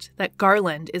suggest that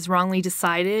Garland is wrongly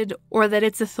decided or that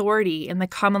its authority in the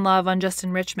common law of unjust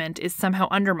enrichment is somehow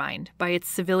undermined by its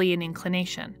civilian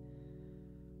inclination.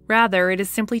 Rather, it is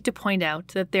simply to point out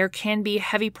that there can be a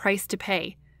heavy price to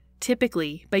pay,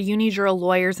 typically by unijural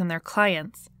lawyers and their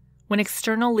clients, when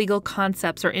external legal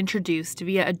concepts are introduced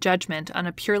via a judgment on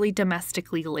a purely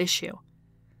domestic legal issue.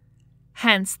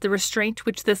 Hence, the restraint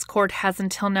which this court has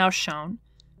until now shown,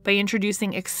 by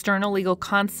introducing external legal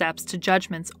concepts to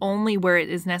judgments only where it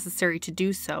is necessary to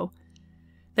do so,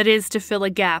 that is, to fill a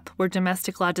gap where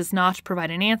domestic law does not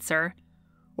provide an answer,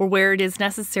 or where it is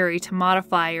necessary to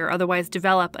modify or otherwise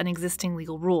develop an existing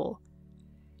legal rule.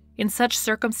 In such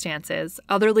circumstances,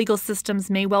 other legal systems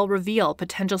may well reveal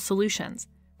potential solutions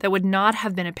that would not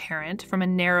have been apparent from a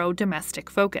narrow domestic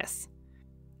focus.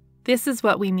 This is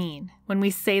what we mean when we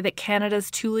say that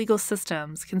Canada's two legal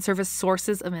systems can serve as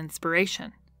sources of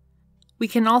inspiration. We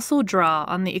can also draw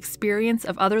on the experience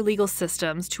of other legal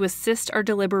systems to assist our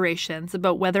deliberations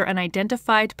about whether an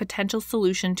identified potential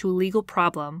solution to a legal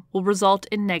problem will result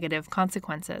in negative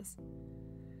consequences.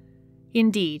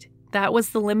 Indeed, that was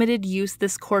the limited use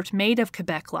this court made of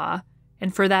Quebec law,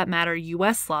 and for that matter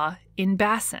U.S. law, in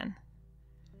Bassin.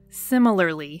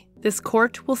 Similarly, this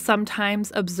court will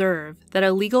sometimes observe that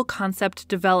a legal concept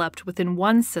developed within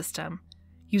one system,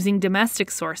 using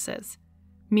domestic sources,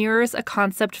 mirrors a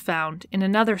concept found in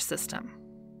another system.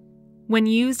 When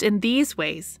used in these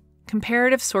ways,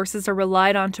 comparative sources are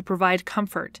relied on to provide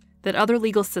comfort that other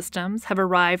legal systems have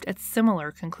arrived at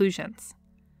similar conclusions.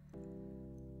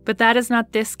 But that is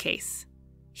not this case.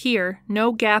 Here,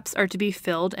 no gaps are to be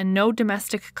filled and no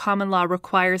domestic common law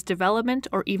requires development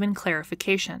or even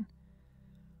clarification.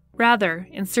 Rather,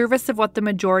 in service of what the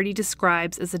majority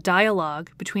describes as a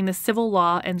dialogue between the civil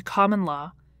law and common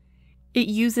law, it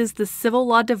uses the civil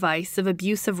law device of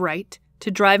abuse of right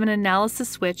to drive an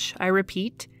analysis which, I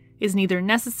repeat, is neither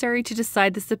necessary to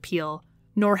decide this appeal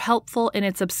nor helpful in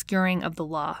its obscuring of the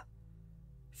law.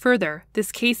 Further,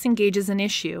 this case engages an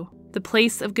issue, the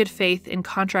place of good faith in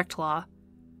contract law,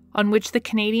 on which the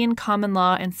Canadian common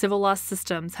law and civil law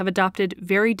systems have adopted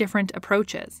very different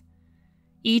approaches,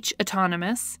 each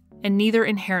autonomous and neither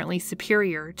inherently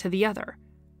superior to the other.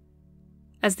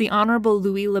 As the Honorable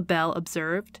Louis Lebel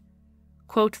observed,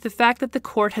 Quote, "The fact that the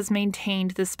court has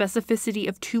maintained the specificity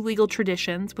of two legal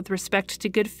traditions with respect to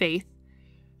good faith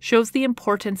shows the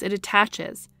importance it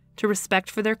attaches to respect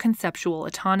for their conceptual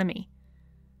autonomy.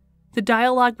 The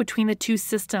dialogue between the two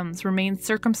systems remains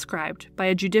circumscribed by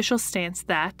a judicial stance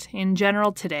that, in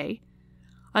general today,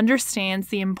 understands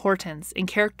the importance and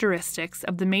characteristics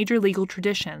of the major legal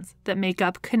traditions that make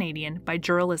up Canadian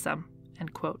bijuralism."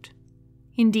 End quote.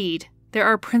 Indeed, there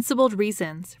are principled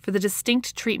reasons for the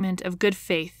distinct treatment of good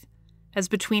faith as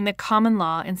between the common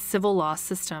law and civil law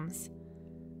systems.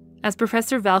 As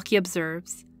Professor Valke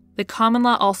observes, the common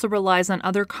law also relies on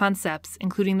other concepts,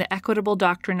 including the equitable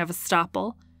doctrine of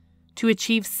estoppel, to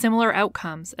achieve similar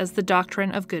outcomes as the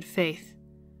doctrine of good faith.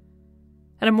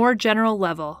 At a more general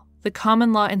level, the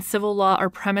common law and civil law are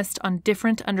premised on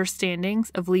different understandings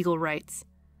of legal rights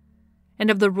and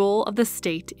of the role of the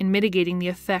state in mitigating the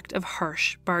effect of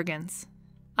harsh bargains.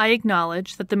 I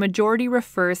acknowledge that the majority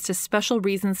refers to special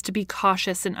reasons to be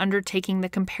cautious in undertaking the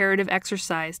comparative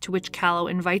exercise to which Callow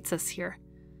invites us here.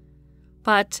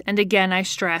 But, and again I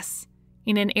stress,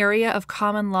 in an area of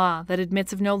common law that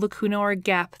admits of no lacuna or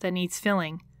gap that needs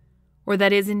filling, or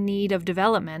that is in need of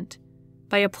development,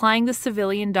 by applying the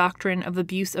civilian doctrine of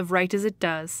abuse of right as it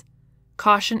does,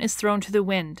 caution is thrown to the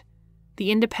wind. The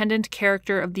independent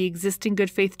character of the existing good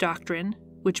faith doctrine,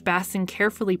 which Bassin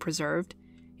carefully preserved,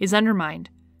 is undermined,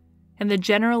 and the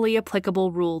generally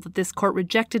applicable rule that this court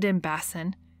rejected in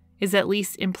Bassin is at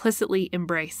least implicitly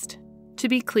embraced. To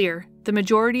be clear, the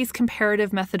majority's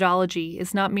comparative methodology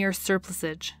is not mere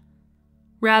surplusage.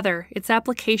 Rather, its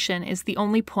application is the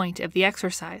only point of the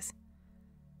exercise.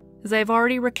 As I have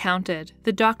already recounted,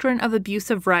 the doctrine of abuse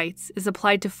of rights is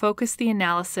applied to focus the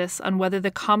analysis on whether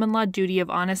the common law duty of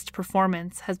honest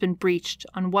performance has been breached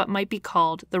on what might be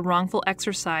called the wrongful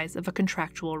exercise of a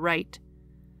contractual right.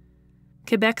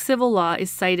 Quebec civil law is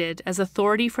cited as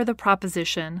authority for the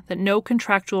proposition that no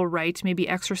contractual right may be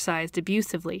exercised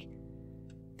abusively.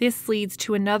 This leads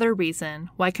to another reason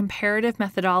why comparative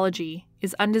methodology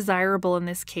is undesirable in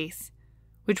this case,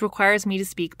 which requires me to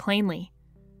speak plainly.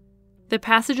 The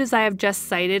passages I have just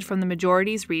cited from the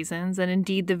majority's reasons, and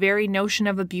indeed the very notion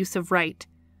of abuse of right,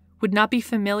 would not be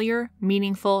familiar,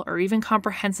 meaningful, or even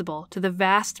comprehensible to the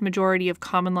vast majority of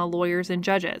common law lawyers and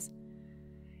judges.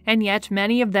 And yet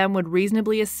many of them would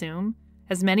reasonably assume,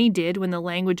 as many did when the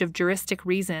language of juristic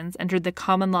reasons entered the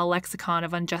common law lexicon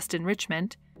of unjust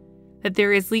enrichment, that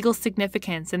there is legal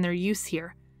significance in their use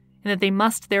here, and that they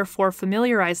must therefore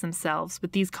familiarize themselves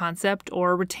with these concepts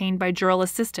or retain bijural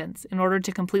assistance in order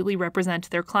to completely represent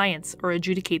their clients or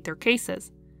adjudicate their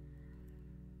cases.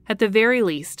 At the very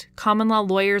least, common law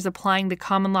lawyers applying the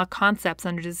common law concepts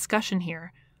under discussion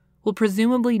here will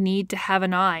presumably need to have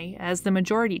an eye, as the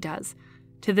majority does,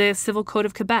 to the Civil Code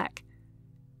of Quebec.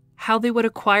 How they would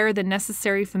acquire the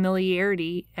necessary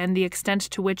familiarity and the extent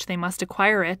to which they must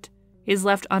acquire it is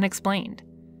left unexplained.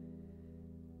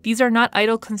 These are not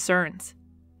idle concerns,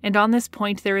 and on this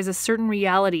point there is a certain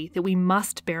reality that we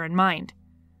must bear in mind.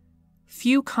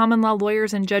 Few common law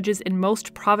lawyers and judges in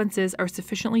most provinces are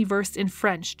sufficiently versed in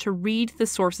French to read the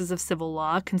sources of civil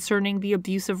law concerning the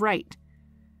abuse of right.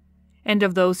 And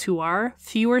of those who are,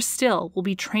 fewer still will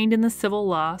be trained in the civil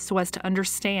law so as to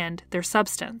understand their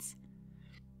substance.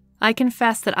 I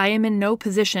confess that I am in no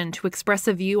position to express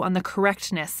a view on the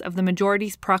correctness of the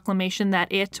majority's proclamation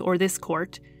that it, or this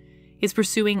court, is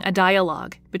pursuing a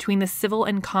dialogue between the civil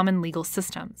and common legal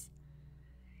systems.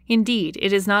 Indeed,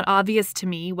 it is not obvious to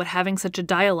me what having such a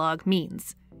dialogue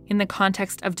means in the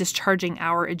context of discharging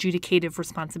our adjudicative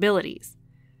responsibilities.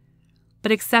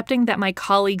 But accepting that my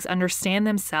colleagues understand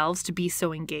themselves to be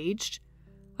so engaged,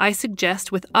 I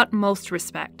suggest with utmost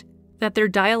respect that their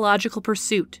dialogical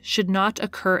pursuit should not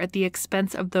occur at the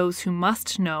expense of those who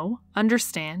must know,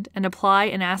 understand, and apply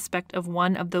an aspect of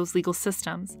one of those legal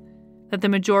systems that the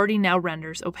majority now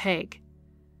renders opaque.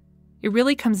 It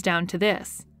really comes down to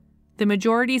this. The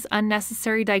majority's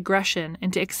unnecessary digression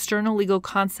into external legal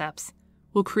concepts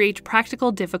will create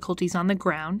practical difficulties on the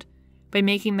ground by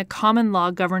making the common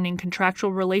law governing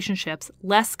contractual relationships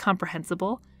less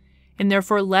comprehensible and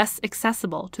therefore less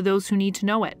accessible to those who need to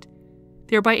know it,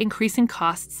 thereby increasing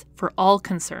costs for all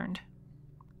concerned.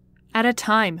 At a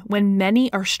time when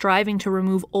many are striving to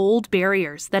remove old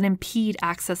barriers that impede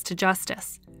access to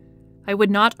justice, I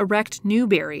would not erect new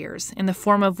barriers in the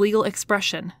form of legal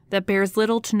expression that bears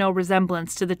little to no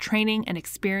resemblance to the training and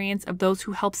experience of those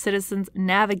who help citizens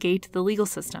navigate the legal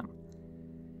system.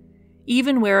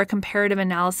 Even where a comparative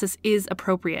analysis is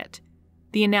appropriate,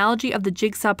 the analogy of the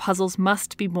jigsaw puzzles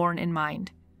must be borne in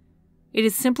mind. It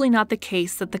is simply not the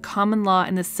case that the common law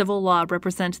and the civil law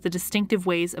represent the distinctive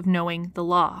ways of knowing the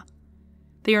law.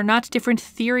 They are not different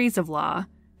theories of law,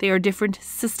 they are different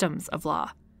systems of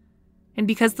law. And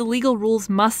because the legal rules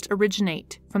must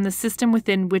originate from the system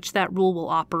within which that rule will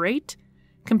operate,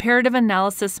 comparative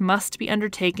analysis must be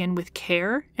undertaken with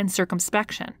care and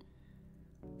circumspection.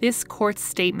 This court's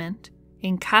statement,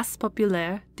 in Cas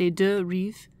populaire des deux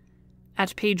rives,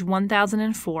 at page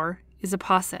 1004, is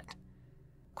apposite.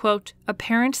 Quote,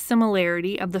 "Apparent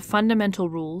similarity of the fundamental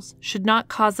rules should not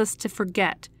cause us to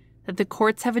forget that the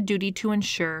courts have a duty to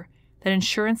ensure that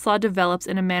insurance law develops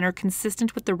in a manner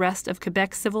consistent with the rest of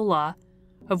Quebec civil law,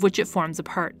 of which it forms a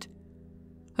part.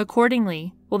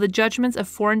 Accordingly, while the judgments of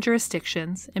foreign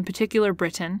jurisdictions, in particular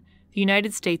Britain, the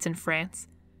United States, and France,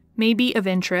 may be of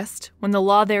interest when the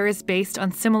law there is based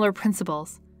on similar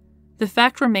principles, the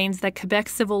fact remains that Quebec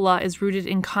civil law is rooted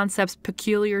in concepts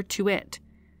peculiar to it,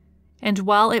 and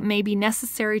while it may be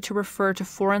necessary to refer to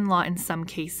foreign law in some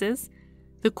cases,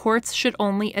 the courts should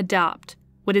only adopt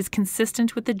what is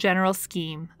consistent with the general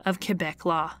scheme of Quebec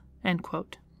law." End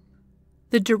quote.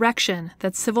 The direction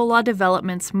that civil law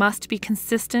developments must be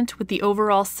consistent with the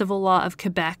overall civil law of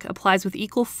Quebec applies with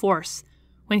equal force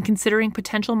when considering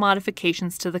potential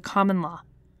modifications to the common law.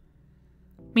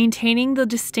 Maintaining the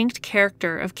distinct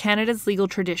character of Canada's legal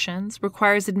traditions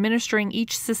requires administering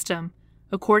each system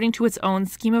according to its own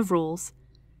scheme of rules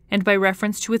and by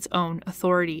reference to its own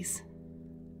authorities.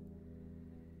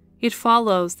 It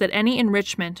follows that any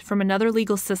enrichment from another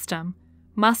legal system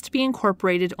must be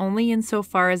incorporated only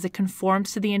insofar as it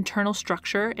conforms to the internal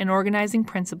structure and organizing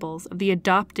principles of the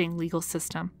adopting legal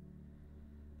system.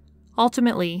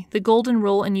 Ultimately, the golden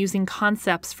rule in using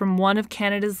concepts from one of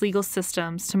Canada's legal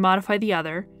systems to modify the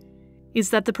other is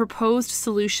that the proposed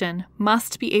solution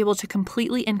must be able to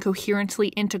completely and coherently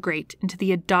integrate into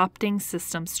the adopting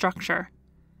system structure.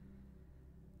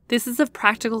 This is of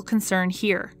practical concern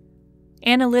here.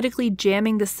 Analytically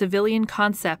jamming the civilian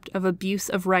concept of abuse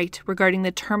of right regarding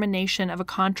the termination of a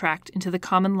contract into the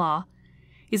common law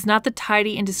is not the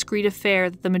tidy and discreet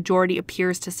affair that the majority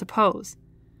appears to suppose.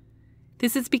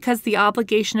 This is because the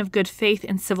obligation of good faith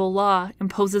in civil law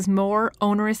imposes more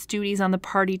onerous duties on the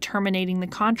party terminating the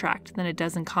contract than it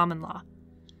does in common law.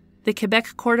 The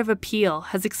Quebec Court of Appeal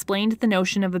has explained the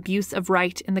notion of abuse of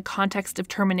right in the context of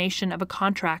termination of a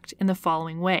contract in the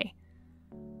following way.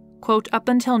 Quote, "Up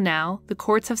until now, the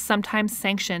courts have sometimes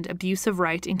sanctioned abuse of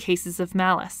right in cases of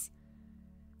malice.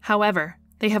 However,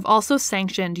 they have also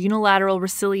sanctioned unilateral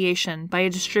resiliation by a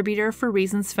distributor for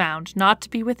reasons found not to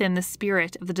be within the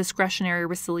spirit of the discretionary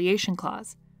resiliation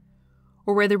clause,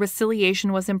 or where the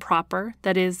resiliation was improper,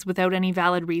 that is, without any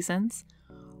valid reasons,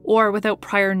 or without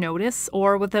prior notice,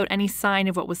 or without any sign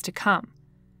of what was to come.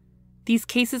 These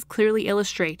cases clearly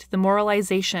illustrate the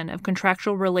moralization of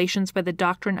contractual relations by the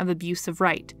doctrine of abuse of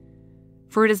right,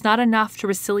 for it is not enough to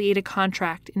resiliate a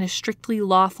contract in a strictly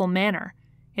lawful manner,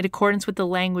 in accordance with the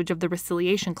language of the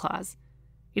resiliation clause.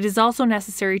 It is also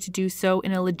necessary to do so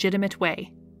in a legitimate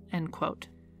way." End quote.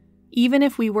 Even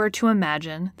if we were to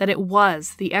imagine that it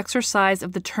was the exercise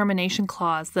of the termination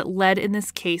clause that led in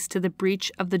this case to the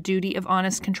breach of the duty of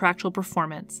honest contractual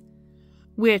performance,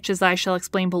 which, as I shall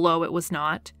explain below, it was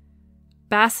not,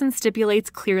 Basson stipulates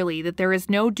clearly that there is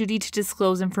no duty to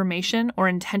disclose information or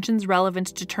intentions relevant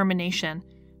to termination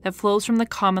that flows from the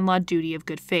common law duty of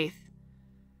good faith.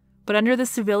 But under the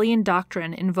civilian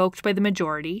doctrine invoked by the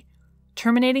majority,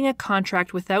 terminating a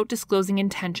contract without disclosing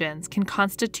intentions can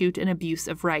constitute an abuse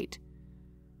of right.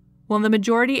 While the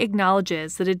majority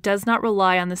acknowledges that it does not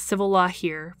rely on the civil law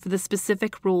here for the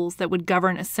specific rules that would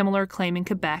govern a similar claim in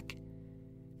Quebec,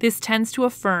 this tends to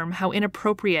affirm how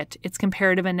inappropriate its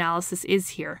comparative analysis is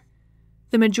here.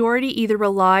 The majority either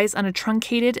relies on a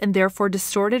truncated and therefore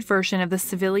distorted version of the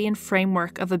civilian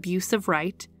framework of abuse of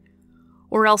right,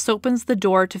 or else opens the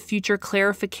door to future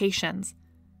clarifications,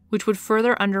 which would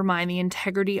further undermine the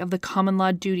integrity of the common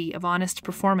law duty of honest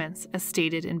performance as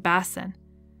stated in Basson.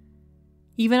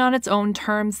 Even on its own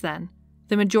terms, then,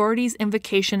 the majority's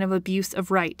invocation of abuse of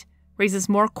right raises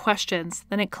more questions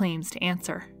than it claims to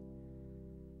answer.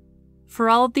 For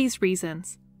all of these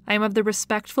reasons, I am of the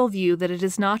respectful view that it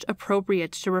is not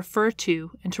appropriate to refer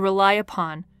to and to rely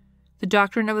upon the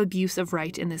doctrine of abuse of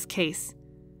right in this case.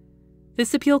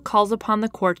 This appeal calls upon the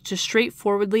court to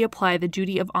straightforwardly apply the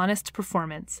duty of honest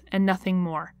performance and nothing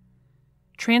more.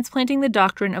 Transplanting the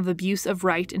doctrine of abuse of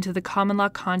right into the common law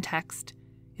context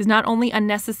is not only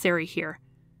unnecessary here,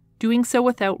 doing so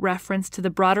without reference to the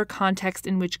broader context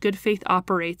in which good faith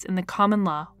operates in the common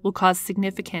law will cause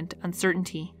significant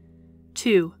uncertainty.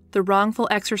 2. The wrongful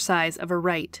exercise of a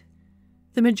right.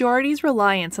 The majority's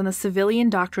reliance on the civilian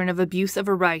doctrine of abuse of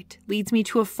a right leads me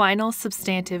to a final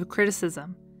substantive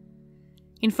criticism.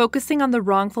 In focusing on the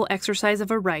wrongful exercise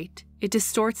of a right, it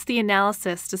distorts the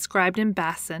analysis described in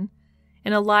Basson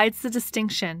and elides the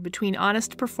distinction between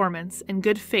honest performance and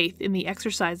good faith in the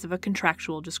exercise of a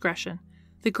contractual discretion.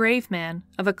 The gravamen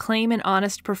of a claim in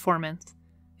honest performance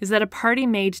is that a party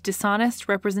made dishonest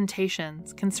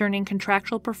representations concerning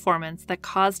contractual performance that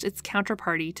caused its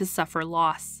counterparty to suffer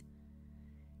loss.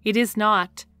 It is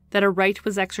not that a right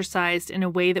was exercised in a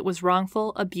way that was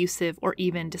wrongful, abusive, or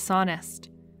even dishonest.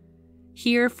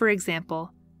 Here, for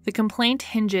example, the complaint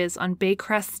hinges on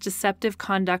Baycrest's deceptive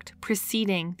conduct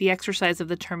preceding the exercise of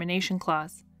the termination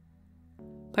clause.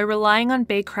 By relying on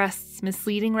Baycrest's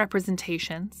misleading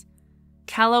representations,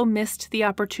 Callow missed the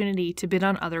opportunity to bid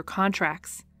on other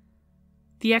contracts.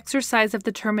 The exercise of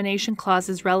the termination clause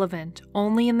is relevant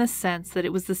only in the sense that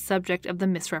it was the subject of the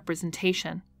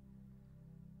misrepresentation.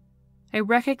 I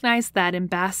recognize that in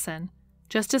Basson,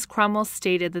 Justice Cromwell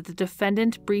stated that the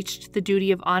defendant breached the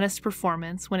duty of honest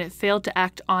performance when it failed to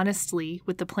act honestly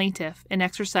with the plaintiff in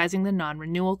exercising the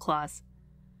non-renewal clause.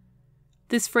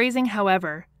 This phrasing,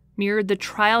 however, mirrored the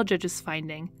trial judge's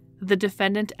finding that the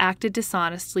defendant acted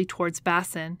dishonestly towards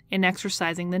Basson in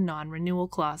exercising the non-renewal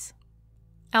clause.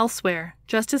 Elsewhere,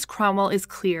 Justice Cromwell is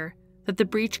clear that the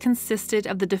breach consisted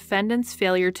of the defendant's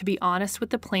failure to be honest with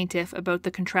the plaintiff about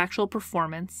the contractual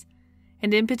performance,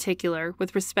 and in particular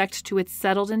with respect to its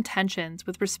settled intentions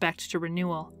with respect to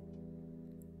renewal.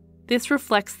 This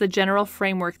reflects the general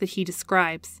framework that he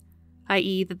describes,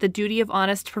 i.e., that the duty of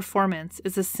honest performance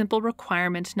is a simple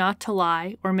requirement not to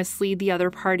lie or mislead the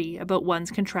other party about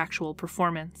one's contractual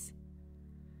performance.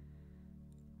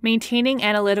 Maintaining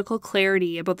analytical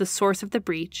clarity about the source of the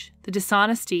breach, the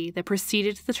dishonesty that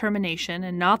preceded the termination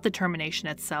and not the termination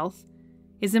itself,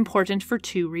 is important for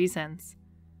two reasons.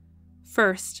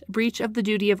 First, a breach of the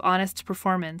duty of honest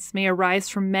performance may arise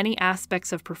from many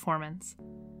aspects of performance.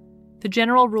 The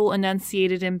general rule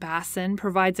enunciated in Basson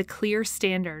provides a clear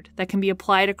standard that can be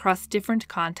applied across different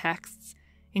contexts,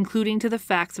 including to the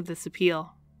facts of this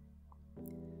appeal.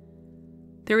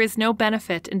 There is no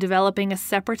benefit in developing a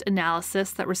separate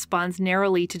analysis that responds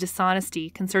narrowly to dishonesty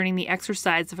concerning the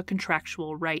exercise of a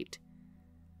contractual right.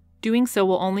 Doing so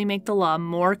will only make the law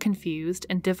more confused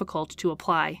and difficult to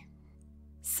apply.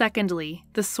 Secondly,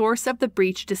 the source of the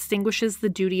breach distinguishes the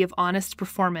duty of honest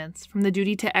performance from the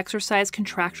duty to exercise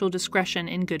contractual discretion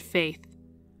in good faith.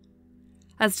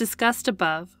 As discussed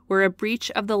above, where a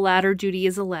breach of the latter duty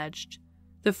is alleged,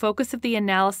 the focus of the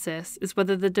analysis is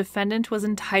whether the defendant was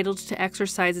entitled to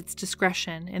exercise its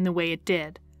discretion in the way it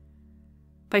did.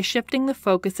 By shifting the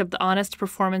focus of the honest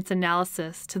performance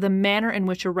analysis to the manner in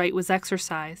which a right was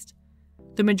exercised,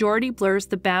 the majority blurs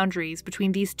the boundaries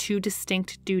between these two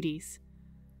distinct duties.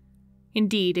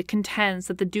 Indeed, it contends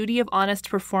that the duty of honest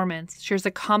performance shares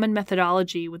a common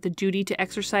methodology with the duty to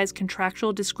exercise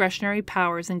contractual discretionary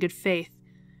powers in good faith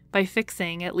by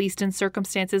fixing, at least in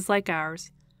circumstances like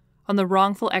ours, on the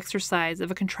wrongful exercise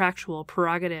of a contractual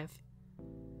prerogative.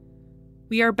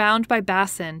 We are bound by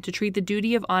Basson to treat the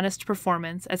duty of honest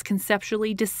performance as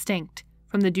conceptually distinct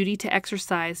from the duty to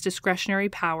exercise discretionary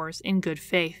powers in good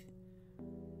faith.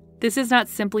 This is not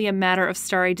simply a matter of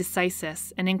stare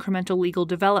decisis and incremental legal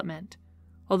development,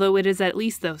 although it is at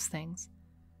least those things.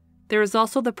 There is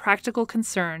also the practical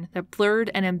concern that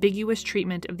blurred and ambiguous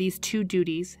treatment of these two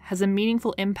duties has a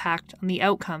meaningful impact on the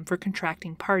outcome for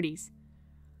contracting parties.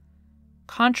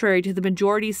 Contrary to the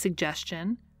majority's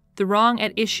suggestion, the wrong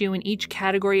at issue in each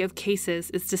category of cases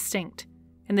is distinct,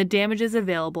 and the damages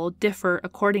available differ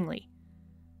accordingly.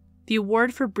 The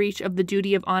award for breach of the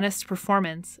duty of honest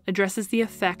performance addresses the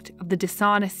effect of the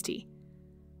dishonesty.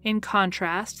 In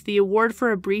contrast, the award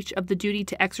for a breach of the duty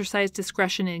to exercise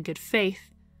discretion in good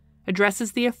faith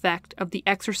addresses the effect of the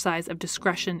exercise of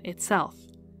discretion itself.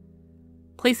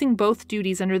 Placing both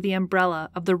duties under the umbrella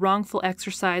of the wrongful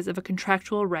exercise of a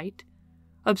contractual right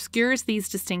obscures these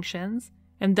distinctions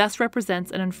and thus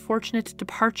represents an unfortunate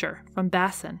departure from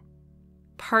Basson.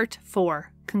 Part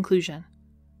 4. Conclusion.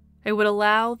 I would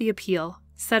allow the appeal,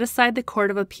 set aside the Court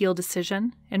of Appeal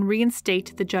decision, and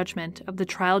reinstate the judgment of the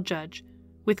trial judge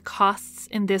with costs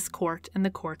in this court and the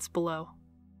courts below.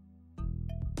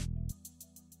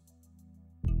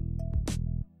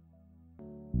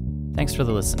 Thanks for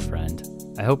the listen, friend.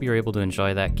 I hope you're able to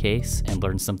enjoy that case and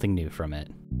learn something new from it.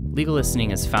 Legal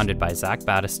Listening is founded by Zach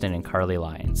Battiston and Carly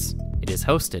Lyons. It is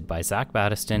hosted by Zach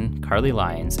Battiston, Carly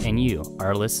Lyons, and you,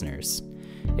 our listeners.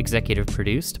 Executive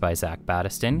produced by Zach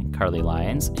Battiston, Carly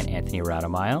Lyons, and Anthony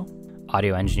Radomile.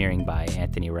 Audio engineering by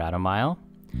Anthony Radomile.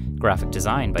 Graphic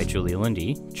design by Julie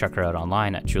Lundy. Check her out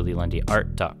online at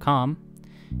julielundyart.com.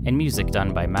 And music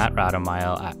done by Matt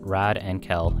Radomile at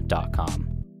radandkel.com.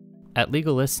 At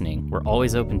Legal Listening, we're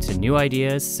always open to new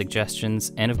ideas,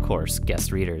 suggestions, and of course,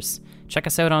 guest readers. Check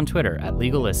us out on Twitter at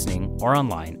Legal Listening or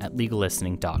online at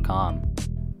legallistening.com.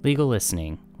 Legal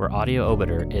Listening, where audio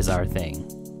obiter is our thing.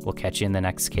 We'll catch you in the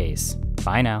next case.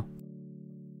 Bye now.